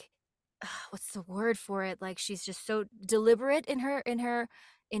 so like what's the word for it? Like she's just so deliberate in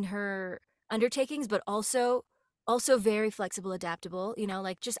her undertakings, but also very flexible, adaptable,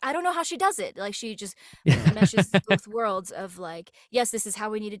 like just I don't know how she does it. Like she just meshes both worlds of like, yes, this is how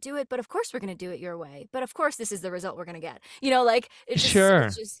we need to do it, but of course we're going to do it your way. But of course this is the result we're going to get. Like Sure.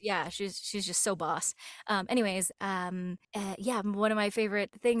 it's just she's just so boss. Anyways, one of my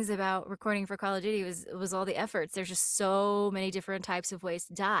favorite things about recording for Call of Duty was all the efforts. There's just so many different types of ways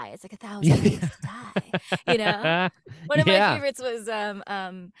to die. It's like 1,000 ways to die. One of my favorites was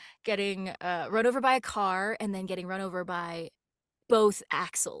getting run over by a car and then getting run over by both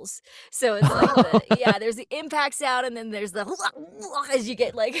axles. So it's like there's the impact sound and then there's the as you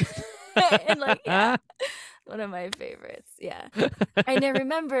get like and like one of my favorites. Yeah. And I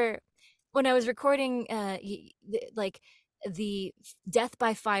remember when I was recording like the death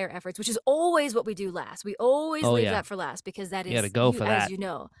by fire efforts, which is always what we do last. We always leave that for last because that is you gotta go for that. As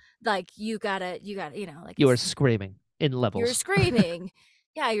like you gotta like you are screaming in levels. You're screaming.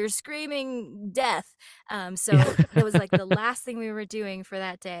 Yeah, you're screaming death. So that was like the last thing we were doing for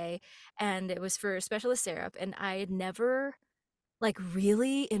that day, and it was for Specialist Syrup, and I had never, like,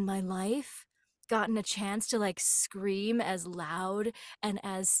 really in my life gotten a chance to like scream as loud and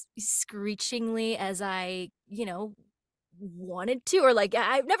as screechingly as I, wanted to, or like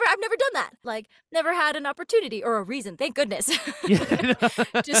I've never done that. Like never had an opportunity or a reason, thank goodness.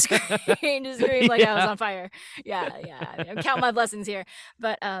 to scream like I was on fire. Yeah. I'm counting my blessings here.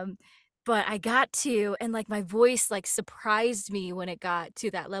 But but I got to, and like my voice like surprised me when it got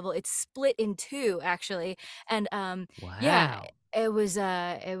to that level. It split in two actually, and yeah, Wow. it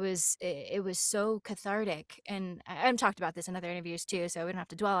was so cathartic, and I've talked about this in other interviews too, so we don't have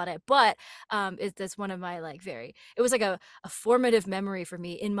to dwell on it. But that's one of my like very. It was like a formative memory for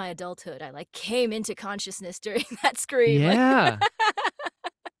me in my adulthood. I like came into consciousness during that scream, like Yeah.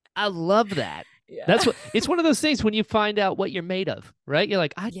 I love that. yeah, That's what it's one of those things when you find out what you're made of, right? You're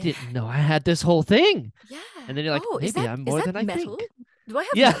like, I yeah. didn't know I had this whole thing. And Yeah. then you're like, Oh, maybe I'm is more that than I metal? think. Do I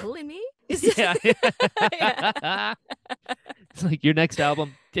have Yeah. metal in me? Is Yeah. yeah. It's like your next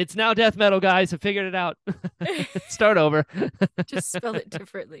album. It's now death metal, guys. I figured it out. Start over. Just spell it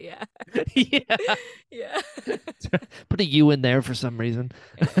differently, yeah. Yeah. Yeah. Put a U in there for some reason.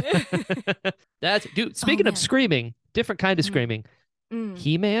 That's dude. Oh, Speaking of man. screaming, different kind of Mhm. screaming. Mm.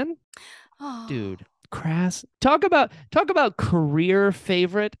 He-Man, Oh. dude. Crass. Talk about career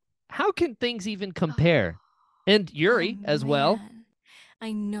favorite. How can things even Oh. compare? And Oh, Yuri as well. man.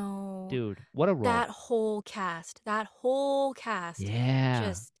 I know. Dude, what a role. That whole cast Yeah.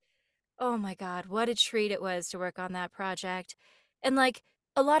 just oh my god, what a treat it was to work on that project. And like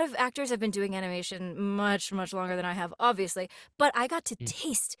a lot of actors have been doing animation much much longer than I have, obviously, but I got to Mm.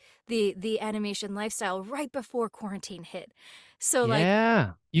 taste the animation lifestyle right before quarantine hit. So like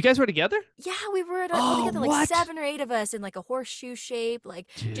Yeah. You guys were together? yeah, we were all Oh, together, like what? 7 or 8 of us in like a horseshoe shape, like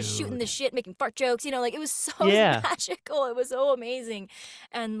just shooting the Dude. shit, making fart jokes, like it was so Yeah. magical. It was so amazing.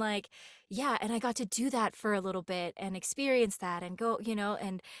 And like, yeah, and I got to do that for a little bit and experience that and go,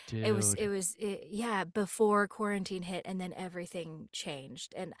 and Dude. yeah, before quarantine hit and then everything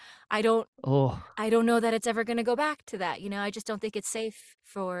changed. And I don't Oh. I don't know that it's ever going to go back to that. I just don't think it's safe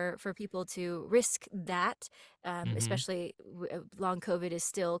for people to risk that, Mm-hmm. especially long COVID is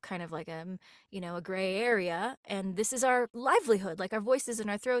still kind of like a gray area, and this is our livelihood. Like our voices and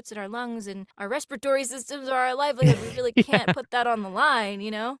our throats and our lungs and our respiratory systems are our livelihood. We really can't Yeah. put that on the line.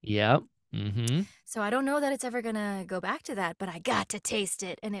 Yep. Mm-hmm. So I don't know that it's ever gonna go back to that, but I got to taste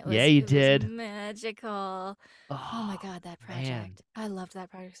it, and it Yeah, was you it was did. magical. Oh my Oh, god, that man. project! I loved that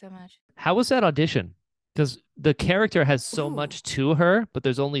project so much. How was that audition? Because the character has so Ooh. much to her, but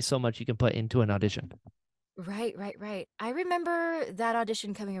there's only so much you can put into an audition. Right, right, right. I remember that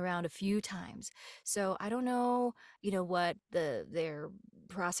audition coming around a few times. So I don't know, what their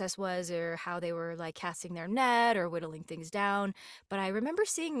process was or how they were like casting their net or whittling things down, but I remember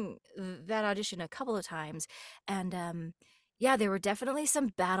seeing that audition a couple of times, and yeah, there were definitely some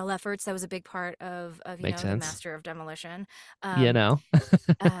battle efforts. That was a big part of Makes the sense. Master of Demolition. You Um know?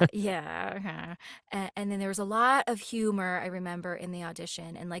 yeah, and then there was a lot of humor I remember in the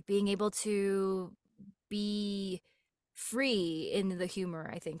audition, and like being able to be free in the humor,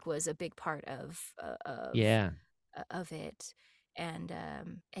 I think was a big part Yeah. of it. And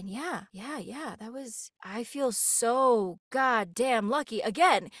yeah, yeah, yeah, that was I feel so goddamn lucky.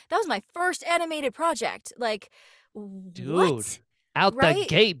 Again, that was my first animated project. Like Dude. what? Out the Right?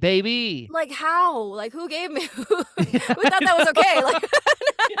 gate, baby. Like how? Like who gave me who thought that was okay? Like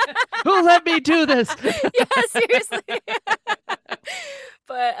Who let me do this? yeah, seriously.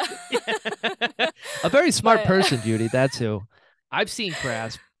 But A very smart but person, Judy. That's who. I've seen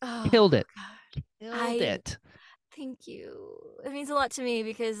Crass. oh Killed it. god. Killed I it. Thank you. It means a lot to me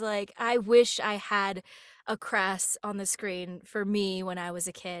because, like, I wish I had a Crass on the screen for me when I was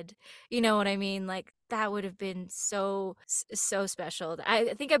a kid. You know what I mean? Like, that would have been so special.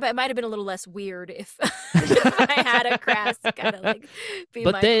 I think it might have been a little less weird if, if I had a Crass to kind of like be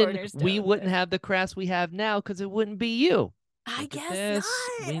But my then we cornerstone. wouldn't But have the Crass we have now because it wouldn't be you. I Look at guess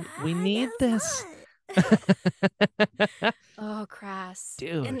not. this. We I need this. guess not. Oh, crass.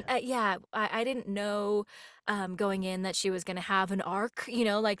 And Dude. yeah, I didn't know going in that she was gonna have an arc,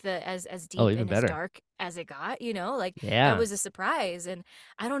 like the as Oh, deep even and as better. dark as it got, like that Yeah. was a surprise. And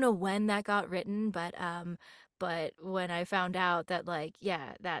I don't know when that got written, but when I found out that like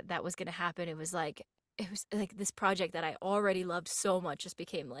yeah, that was gonna happen, it was like this project that I already loved so much just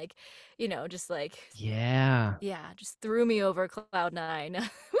became like, just like Yeah. yeah, just threw me over cloud nine.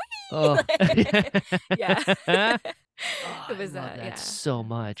 Oh. Yeah. Oh, It I was, love that yeah, so it's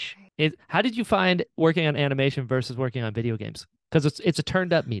much. great. How did you find working on animation versus working on video games? Because it's a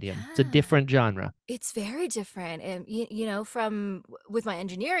turned up medium. It's a Yeah. different genre. It's very different, and from with my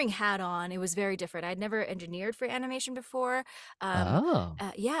engineering hat on, it was very different. I'd never engineered for animation before. Oh,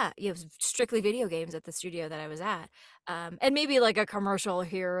 Yeah, it was strictly video games at the studio that I was at, and maybe like a commercial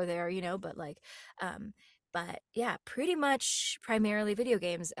here or there, um, but yeah, pretty much primarily video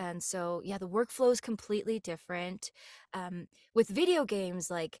games. And so yeah, the workflow is completely different. With video games,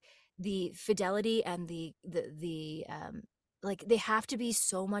 like the fidelity and the like they have to be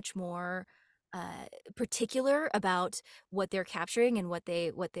so much more particular about what they're capturing and what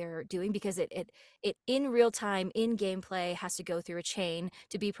they're doing, because it in real time in gameplay has to go through a chain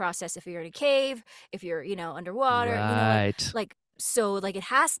to be processed. If you're in a cave, if you're, underwater, Right. so like it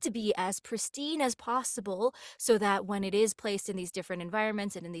has to be as pristine as possible, so that when it is placed in these different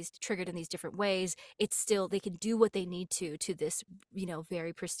environments and in these triggered in these different ways, it's still, they can do what they need to this,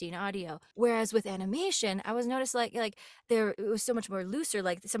 very pristine audio. Whereas with animation, I was noticed like there, it was so much more looser.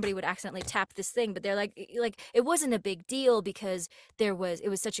 Like somebody would accidentally tap this thing, but they're like it wasn't a big deal, because it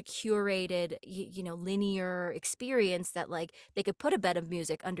was such a curated, linear experience, that like they could put a bed of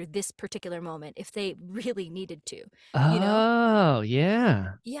music under this particular moment if they really needed to, you know Oh,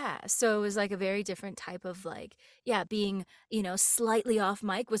 yeah. yeah, so it was like a very different type of like, yeah, being, slightly off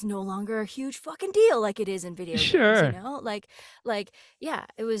mic was no longer a huge fucking deal like it is in video games, Sure. like yeah,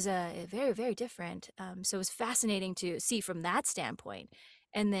 it was very, very different. So it was fascinating to see from that standpoint.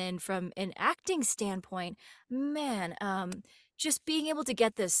 And then from an acting standpoint, man, just being able to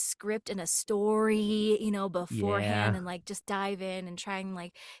get this script and a story, beforehand, Yeah. and like just dive in and trying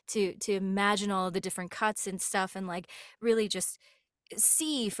like to imagine all the different cuts and stuff, and like really just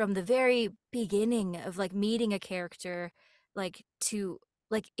see from the very beginning of like meeting a character, like to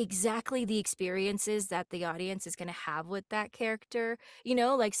like exactly the experiences that the audience is going to have with that character,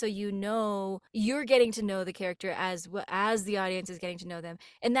 like, so you're getting to know the character as well as the audience is getting to know them.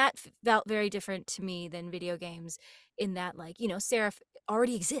 And that felt very different to me than video games, in that, like, Seraph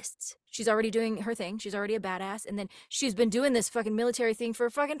already exists. She's already doing her thing. She's already a badass. And then she's been doing this fucking military thing for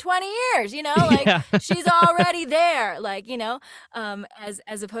fucking 20 years, like Yeah. she's already there, like,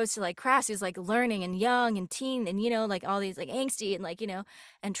 as opposed to like Crass, who's like learning and young and teen, and like all these like angsty and like,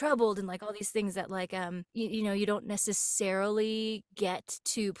 and troubled, and like all these things that like you don't necessarily get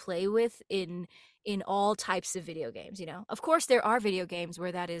to play with in all types of video games. Of course there are video games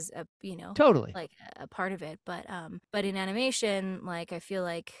where that is a, Totally. like a part of it, but in animation, like I feel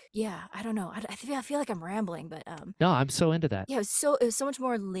like, yeah, I don't know, I feel like I'm rambling, but No, I'm so into that. yeah, it was so much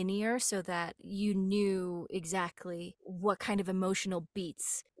more linear, so that you knew exactly what kind of emotional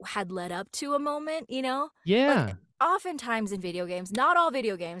beats had led up to a moment, Like Yeah. oftentimes in video games, not all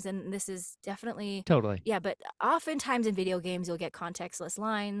video games, and this is definitely, Totally. yeah, but oftentimes in video games you'll get contextless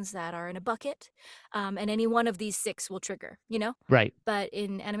lines that are in a bucket, and any one of these six will trigger. Right. But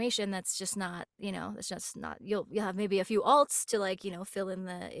in animation, that's just not, that's just not. You'll have maybe a few alts to like, fill in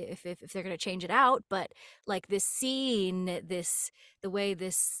the, if they're gonna change it out, but like this scene, the way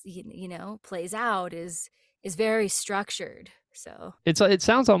this plays out is very structured. So It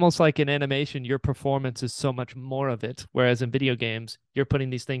sounds almost like in animation, your performance is so much more of it, whereas in video games, you're putting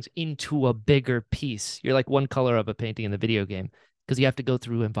these things into a bigger piece. You're like one color of a painting in the video game because you have to go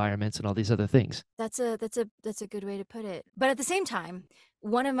through environments and all these other things. that's a good way to put it. But at the same time,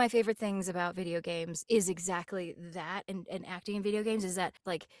 one of my favorite things about video games is exactly that, and acting in video games is that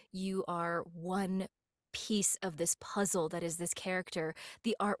like you are one piece of this puzzle that is this character,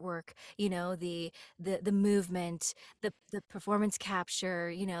 the artwork, the movement, the performance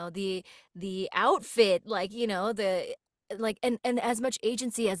capture, the outfit, like, the like, and as much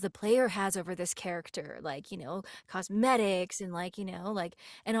agency as the player has over this character, like, cosmetics and like, like,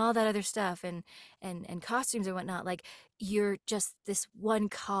 and all that other stuff, and costumes and whatnot. Like, you're just this one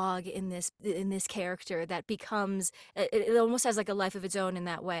cog in this character that becomes, it almost has like a life of its own in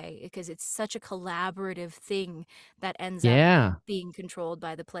that way, because it's such a collaborative thing that ends up Yeah. being controlled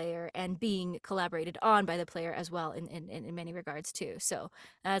by the player and being collaborated on by the player as well, in many regards too. So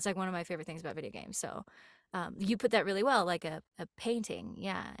that's like one of my favorite things about video games. So you put that really well, like a painting,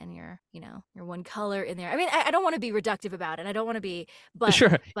 yeah, and your one color in there. I mean, I don't want to be reductive about it. I don't want to be, but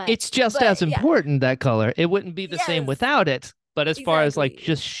Sure. but It's just but as yeah, important, that color. It wouldn't be the same yes, without it. But as far as like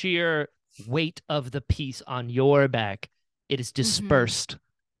exactly. just sheer weight of the piece on your back, it is hmm dispersed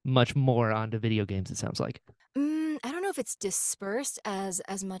much more onto video games, it sounds like. I don't know if it's dispersed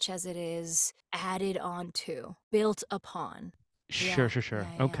as much as it is added onto, built upon. Sure, Yeah, sure, sure. yeah,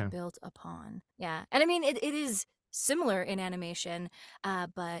 yeah, yeah, Okay. built upon. Yeah. And I mean it is similar in animation,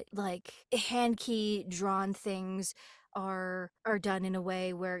 but like hand key drawn things are done in a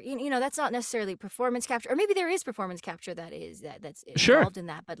way where that's not necessarily performance capture, or maybe there is performance capture that's Sure. involved in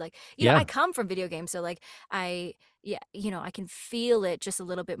that, but like, I Yeah. come from video games, so like I yeah, I can feel it just a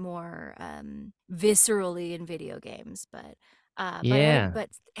little bit more viscerally in video games, but Yeah. But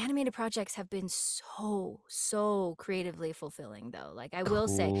animated projects have been so creatively fulfilling though. Like I will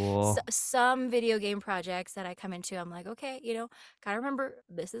say, Cool. some video game projects that I come into, I'm like, okay, gotta remember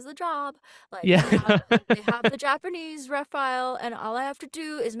this is a job. Like Yeah. they have the Japanese ref file, and all I have to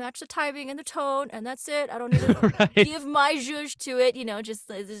do is match the timing and the tone, and that's it. I don't need to Right. give my zhuzh to it.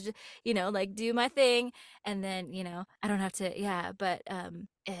 Like do my thing, and then I don't have to. Yeah, but and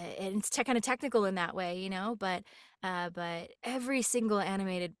it's kind of technical in that way, but every single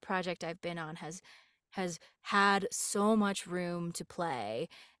animated project I've been on has had so much room to play,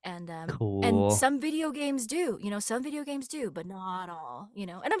 and Cool. some video games do, but not all,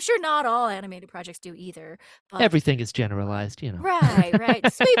 and I'm sure not all animated projects do either, but Everything is generalized, you know. right,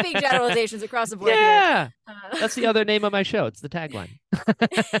 sweeping generalizations across the board here. Yeah. That's the other name of my show. It's the tagline.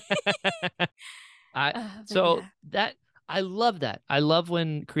 I But so yeah. that I love that. I love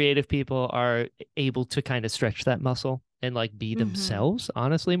when creative people are able to kind of stretch that muscle and like be Mm-hmm. themselves,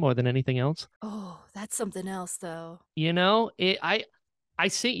 honestly, more than anything else. Oh, that's something else though. I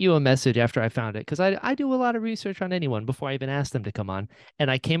sent you a message after I found it because I do a lot of research on anyone before I even ask them to come on,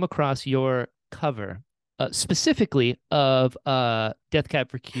 and I came across your cover, specifically of Death Cab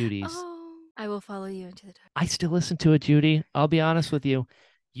for Cuties. Oh, I will follow you into the dark. I still listen to it, Judy. I'll be honest with you.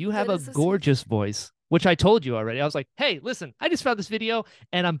 You have That a is so sweet. gorgeous voice, which I told you already. I was like, hey, listen, I just found this video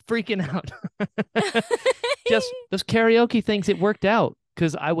and I'm freaking out. Just those karaoke things, it worked out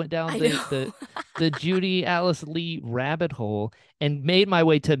because I went down I the, know. the the Judy Alice Lee rabbit hole and made my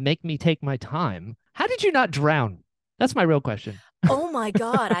way to Make Me Take My Time. How did you not drown? That's my real question. Oh my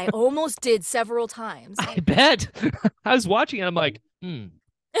God, I almost did several times. I bet. I was watching it. I'm like,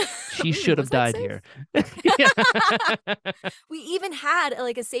 she should have Was that died safe? here. Yeah. We even had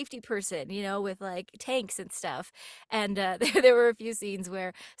like a safety person, with like tanks and stuff. And there were a few scenes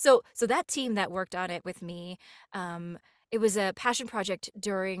where so that team that worked on it with me, it was a passion project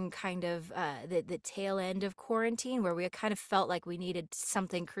during kind of the tail end of quarantine where we kind of felt like we needed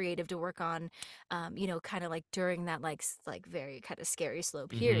something creative to work on, kind of like during that like very kind of scary slow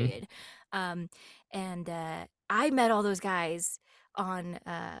Hmm. period. Um, and I met all those guys on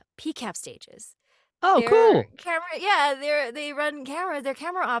PCAP stages. Oh, They're cool. camera, yeah, they run camera, they're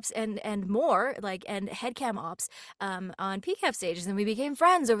camera ops and more like and headcam ops on PCAP stages, and we became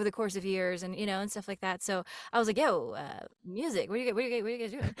friends over the course of years, and stuff like that. So I was like, yo, music, what are you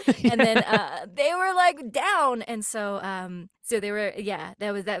guys doing? And then Yeah. they were like down, and so they were, yeah,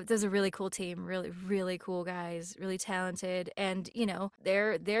 that was a really cool team, really really cool guys, really talented, and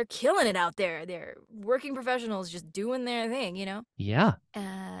they're killing it out there. They're working professionals, just doing their thing. Yeah.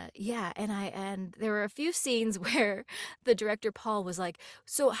 Yeah, and there were a few scenes where the director Paul was like,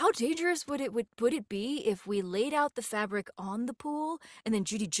 "So how dangerous would it be if we laid out the fabric on the pool and then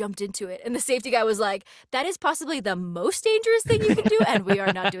Judy jumped into it?" And the safety guy was like, "That is possibly the most dangerous thing you can do, and we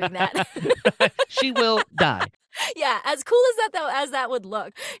are not doing that." She will die. Yeah, as cool as that would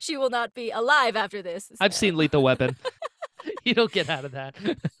look, she will not be alive after this. I've So. seen Lethal Weapon. You don't get out of that.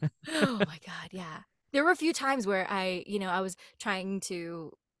 Oh my God, yeah. There were a few times where I was trying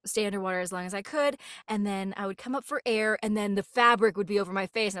to stay underwater as long as I could, and then I would come up for air, and then the fabric would be over my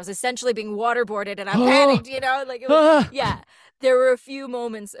face, and I was essentially being waterboarded, and I Oh, panicked, like it was, ah. yeah. There were a few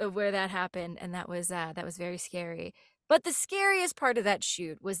moments of where that happened, and that was very scary. But the scariest part of that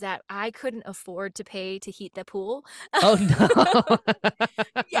shoot was that I couldn't afford to pay to heat the pool. Oh no.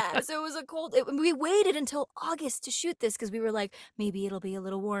 Yeah, so it was we waited until August to shoot this because we were like, maybe it'll be a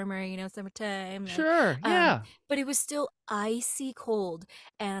little warmer, summertime. Sure. Um, Yeah. but it was still icy cold.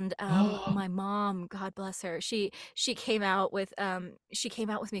 And Oh, my mom, God bless her, she came out with me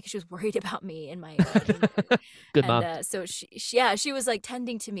because she was worried about me and my good and mom. so she was like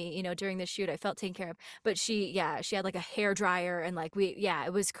tending to me, during the shoot. I felt taken care of. But she had like a hair dryer, and like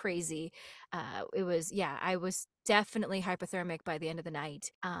it was crazy. I was definitely hypothermic by the end of the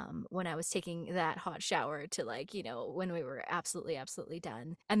night, when I was taking that hot shower to like, when we were absolutely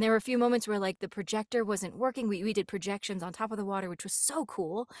done. And there were a few moments where like the projector wasn't working. We did projections on top of the water, which was so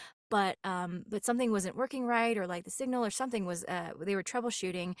cool, but something wasn't working right, or like the signal or something was they were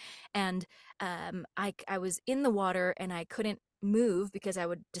troubleshooting, and I was in the water and I couldn't move because I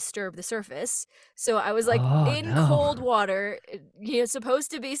would disturb the surface. So I was like Oh in cold no. water,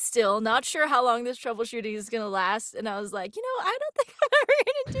 supposed to be still, not sure how long this troubleshooting is gonna last. And I was like, I don't think I'm ever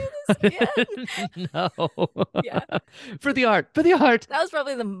gonna do this again. No. Yeah. For the art. For the art. That was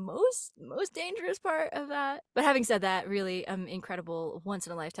probably the most dangerous part of that. But having said that, really incredible once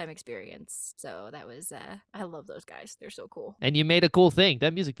in a lifetime experience. So that was I love those guys. They're so cool. And you made a cool thing.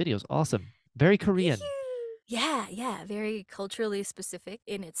 That music video is awesome. Very Thank Korean. you. Yeah, very culturally specific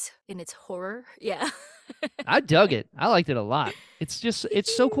in its horror. Yeah. I dug it. I liked it a lot. Thank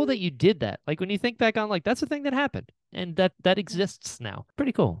It's so cool that you. you did that. Like when you think back on like that's a thing that happened and that exists now.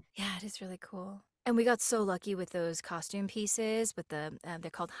 Pretty cool. Yeah, it is really cool. And we got so lucky with those costume pieces, with they're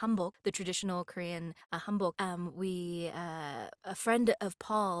called hanbok, the traditional Korean hanbok. A friend of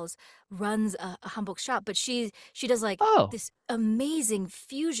Paul's runs a hanbok shop, but she does like Oh, this amazing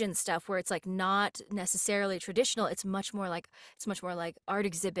fusion stuff where it's like not necessarily traditional. It's much more like art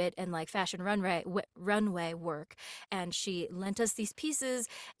exhibit and like fashion runway work. And she lent us these pieces,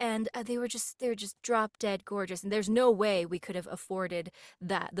 and they were just drop dead gorgeous. And there's no way we could have afforded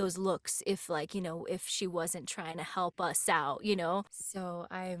those looks if like if she wasn't trying to help us out. So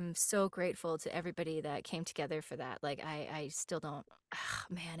I'm so grateful to everybody that came together for that. Like I still don't.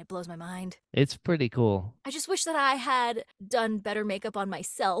 Man, it blows my mind. it's pretty cool. I just wish that I had done better makeup on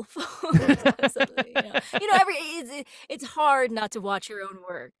myself. It's hard not to watch your own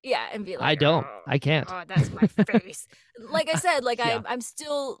work, yeah, and be I like, don't. oh I can't. God, that's my face. Like I said, like Yeah. I'm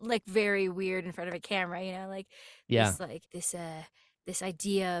still like very weird in front of a camera, like Yeah. this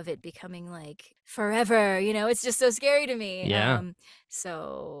idea of it becoming like forever, it's just so scary to me. Yeah.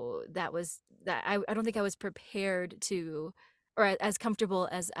 So I don't think I was prepared to, or as comfortable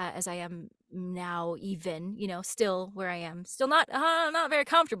as I am now, even, still where I am, still not very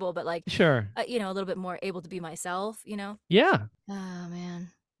comfortable, but like, Sure. a little bit more able to be myself. Yeah. Oh man.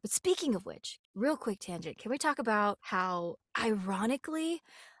 But speaking of which, real quick tangent, can we talk about how ironically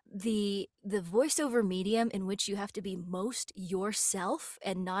the voiceover medium in which you have to be most yourself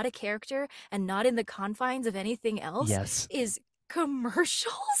and not a character and not in the confines of anything else Yes. is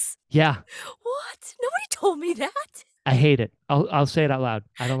commercials? Yeah. What? Nobody told me that. I hate it. I'll say it out loud.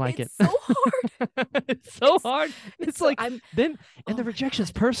 I don't like It's it. so hard. It's so hard. It's so like I'm then Oh and the my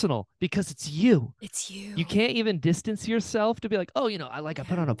rejection's God. personal because it's you. It's you. You can't even distance yourself to be like, oh, I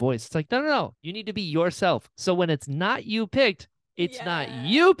put on a voice. It's like, no. You need to be yourself. So when it's not you picked, it's not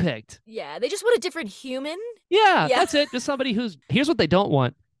you picked. Yeah, they just want a different human. Yeah, Yeah. that's it. Just somebody here's what they don't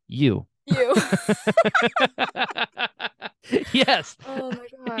want. You. You. Yes. Oh my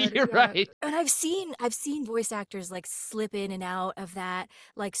God. You're yeah. right. And I've seen voice actors like slip in and out of that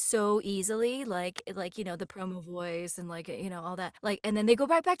like so easily, like the promo voice and like all that, like, and then they go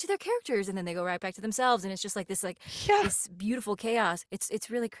right back to their characters and then they go right back to themselves, and it's just like Yeah. this beautiful chaos. It's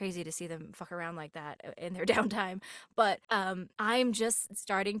really crazy to see them fuck around like that in their downtime. But I'm just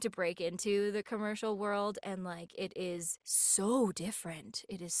starting to break into the commercial world, and like it is so different.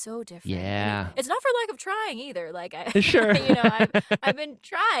 It is so different. And Yeah. it's not for lack of trying either. Like Sure. I've been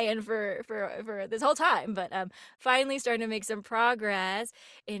trying for this whole time, but finally starting to make some progress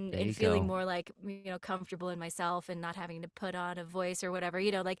There in you feeling go. more like comfortable in myself and not having to put on a voice or whatever,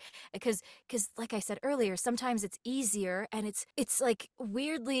 like because like I said earlier, sometimes it's easier and it's like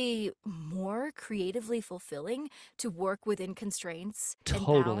weirdly more creatively fulfilling to work within constraints and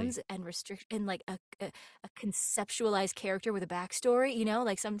Totally. bounds and restrict and like a conceptualized character with a backstory,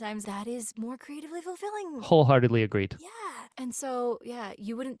 like sometimes that is more creatively fulfilling. Wholeheartedly agreed. Yeah. And so, yeah,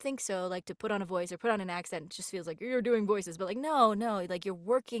 you wouldn't think so, like to put on a voice or put on an accent, it just feels like you're doing voices, but like no, like you're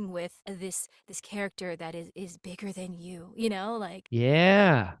working with this character that is bigger than you, like.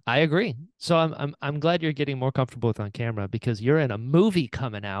 Yeah, I agree. So I'm glad you're getting more comfortable with on camera because you're in a movie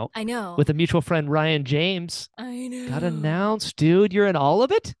coming out I know. with a mutual friend, Ryan James. I know. Got announced, dude. You're in all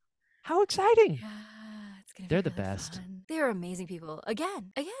of it? How exciting. Yeah, it's gonna be They're the really best. fun. They're amazing people.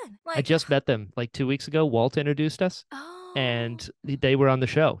 Again. Like I just met them like 2 weeks ago. Walt introduced us. Oh. And they were on the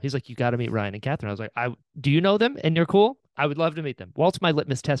show. He's like, you got to meet Ryan and Catherine. I was like, do you know them and you're cool? I would love to meet them. Walt's my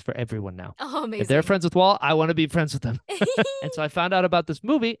litmus test for everyone now. Oh, amazing. If they're friends with Walt, I want to be friends with them. And so I found out about this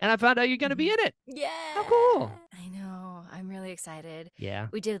movie and I found out you're going to be in it. Yeah. How cool. I know. I'm really excited. Yeah.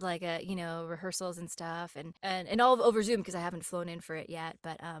 We did like rehearsals and stuff and all over Zoom because I haven't flown in for it yet,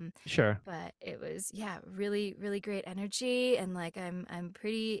 but Sure. But it was really really great energy, and like I'm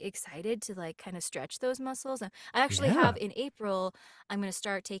pretty excited to like kind of stretch those muscles. I actually have in April I'm going to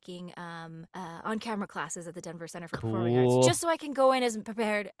start taking on-camera classes at the Denver Center for Performing Arts, just so I can go in as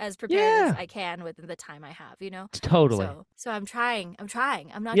prepared as I can with the time I have, Totally. So I'm trying.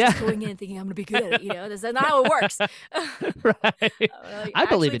 I'm not just going in thinking I'm going to be good at it, That's not how it works. Right. I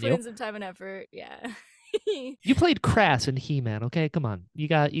believe in you. Put in some time and effort. Yeah. You played Crass in He-Man, okay? Come on. You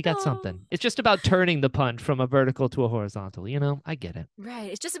got something. It's just about turning the punch from a vertical to a horizontal, I get it. Right.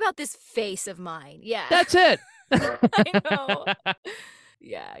 It's just about this face of mine. Yeah. That's it. I know.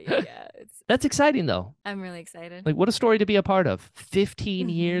 Yeah. That's exciting though. I'm really excited. Like what a story to be a part of. 15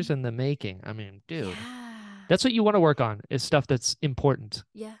 years in the making. I mean, dude. Yeah. That's what you want to work on, is stuff that's important,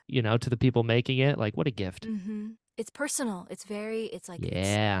 Yeah. to the people making it. Like, what a gift. Mm-hmm. It's personal. It's like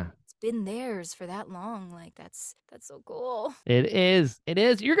Yeah. it's been theirs for that long. Like that's so cool. It is. It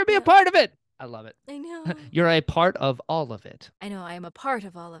is. You're going to be a Yeah. part of it. I love it. I know. You're a part of all of it. I know. I am a part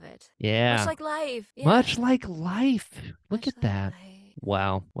of all of it. Yeah. Much like life. Yeah. Much like life. Look Much at like that. life.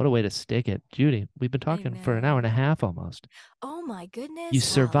 Wow. What a way to stick it. Judy, we've been talking for an hour and a half almost. Oh my goodness. You Wow,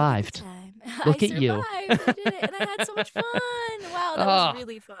 survived. look at the time. Look I at you. survived. I did it. And I had so much fun. Wow, that was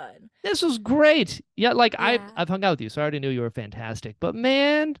really fun. This was great. Yeah, like Yeah. I've hung out with you, so I already knew you were fantastic. But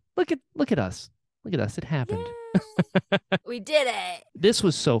man, look at us. Look at us. It happened. Yeah. We did it. This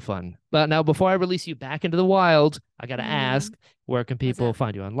was so fun. But now, before I release you back into the wild, I got to ask, where can people up?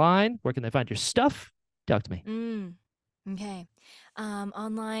 find you online? Where can they find your stuff? Talk to me. Okay.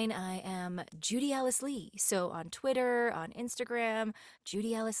 Online, I am Judy Alice Lee. So on Twitter, on Instagram,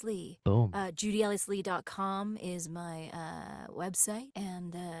 Judy Alice Lee. Boom. JudyAliceLee.com is my website,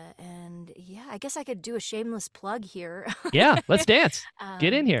 and yeah, I guess I could do a shameless plug here. Yeah, let's dance.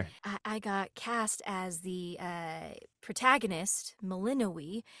 Get in here. I got cast as the protagonist,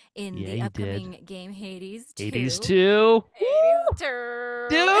 Malinois, in Yeah, the you upcoming game Hades 2. Hades 2. Hades 2.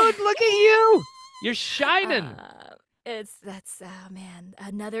 Dude, look at you. You're shining. Oh man,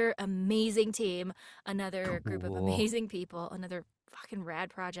 another amazing team, another group of Cool. amazing people, another fucking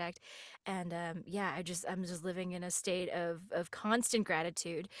rad project, and yeah, I'm just living in a state of constant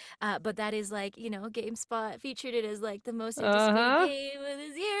gratitude. But that is like, GameSpot featured it as like the most anticipated game of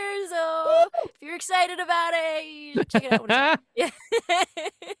this year. So if you're excited about it, you should check it out when it's out. Yeah.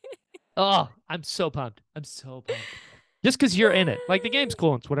 Oh, I'm so pumped. I'm so pumped. Just because you're in it. Like, the game's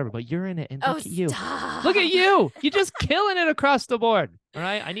cool and whatever, but you're in it, and look at you. Stop. Look at you. You're just killing it across the board. All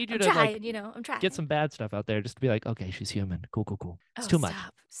right? I need you I'm to trying, I'm trying. get some bad stuff out there just to be like, okay, she's human. Cool, cool, cool. It's Oh, too much.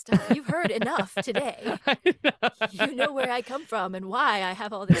 Stop. You've heard enough today. You know where I come from and why I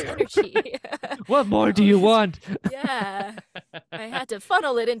have all this energy. What more do you want? Yeah. I had to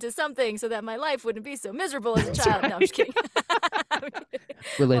funnel it into something so that my life wouldn't be so miserable as a child. No, I'm just kidding. I'm kidding.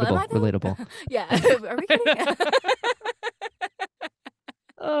 Relatable. Relatable. Yeah. Are we kidding?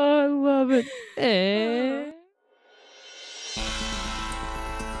 Oh, I love it. Eh.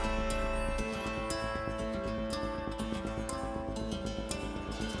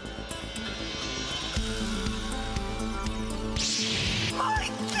 My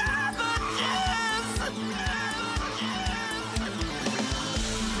cabbages!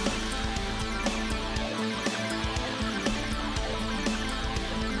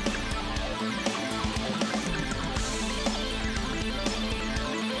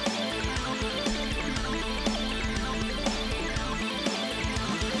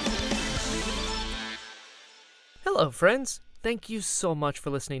 Hello, friends. Thank you so much for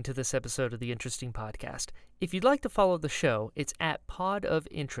listening to this episode of the Interesting Podcast. If you'd like to follow the show, it's at Pod of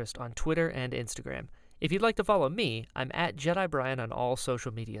Interest on Twitter and Instagram. If you'd like to follow me, I'm at Jedi Brian on all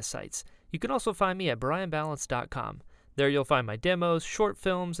social media sites. You can also find me at brianbalance.com. There you'll find my demos, short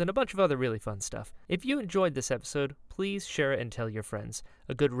films, and a bunch of other really fun stuff. If you enjoyed this episode, please share it and tell your friends.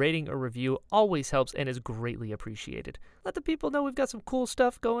 A good rating or review always helps and is greatly appreciated. Let the people know we've got some cool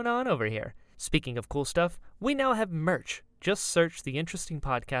stuff going on over here. Speaking of cool stuff, we now have merch. Just search The Interesting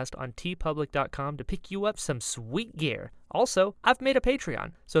Podcast on tpublic.com to pick you up some sweet gear. Also, I've made a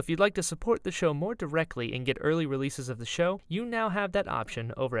Patreon, so if you'd like to support the show more directly and get early releases of the show, you now have that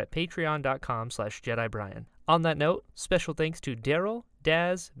option over at patreon.com/JediBrian. On that note, special thanks to Daryl,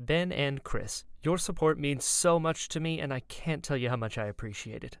 Daz, Ben, and Chris. Your support means so much to me, and I can't tell you how much I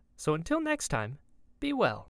appreciate it. So until next time, be well.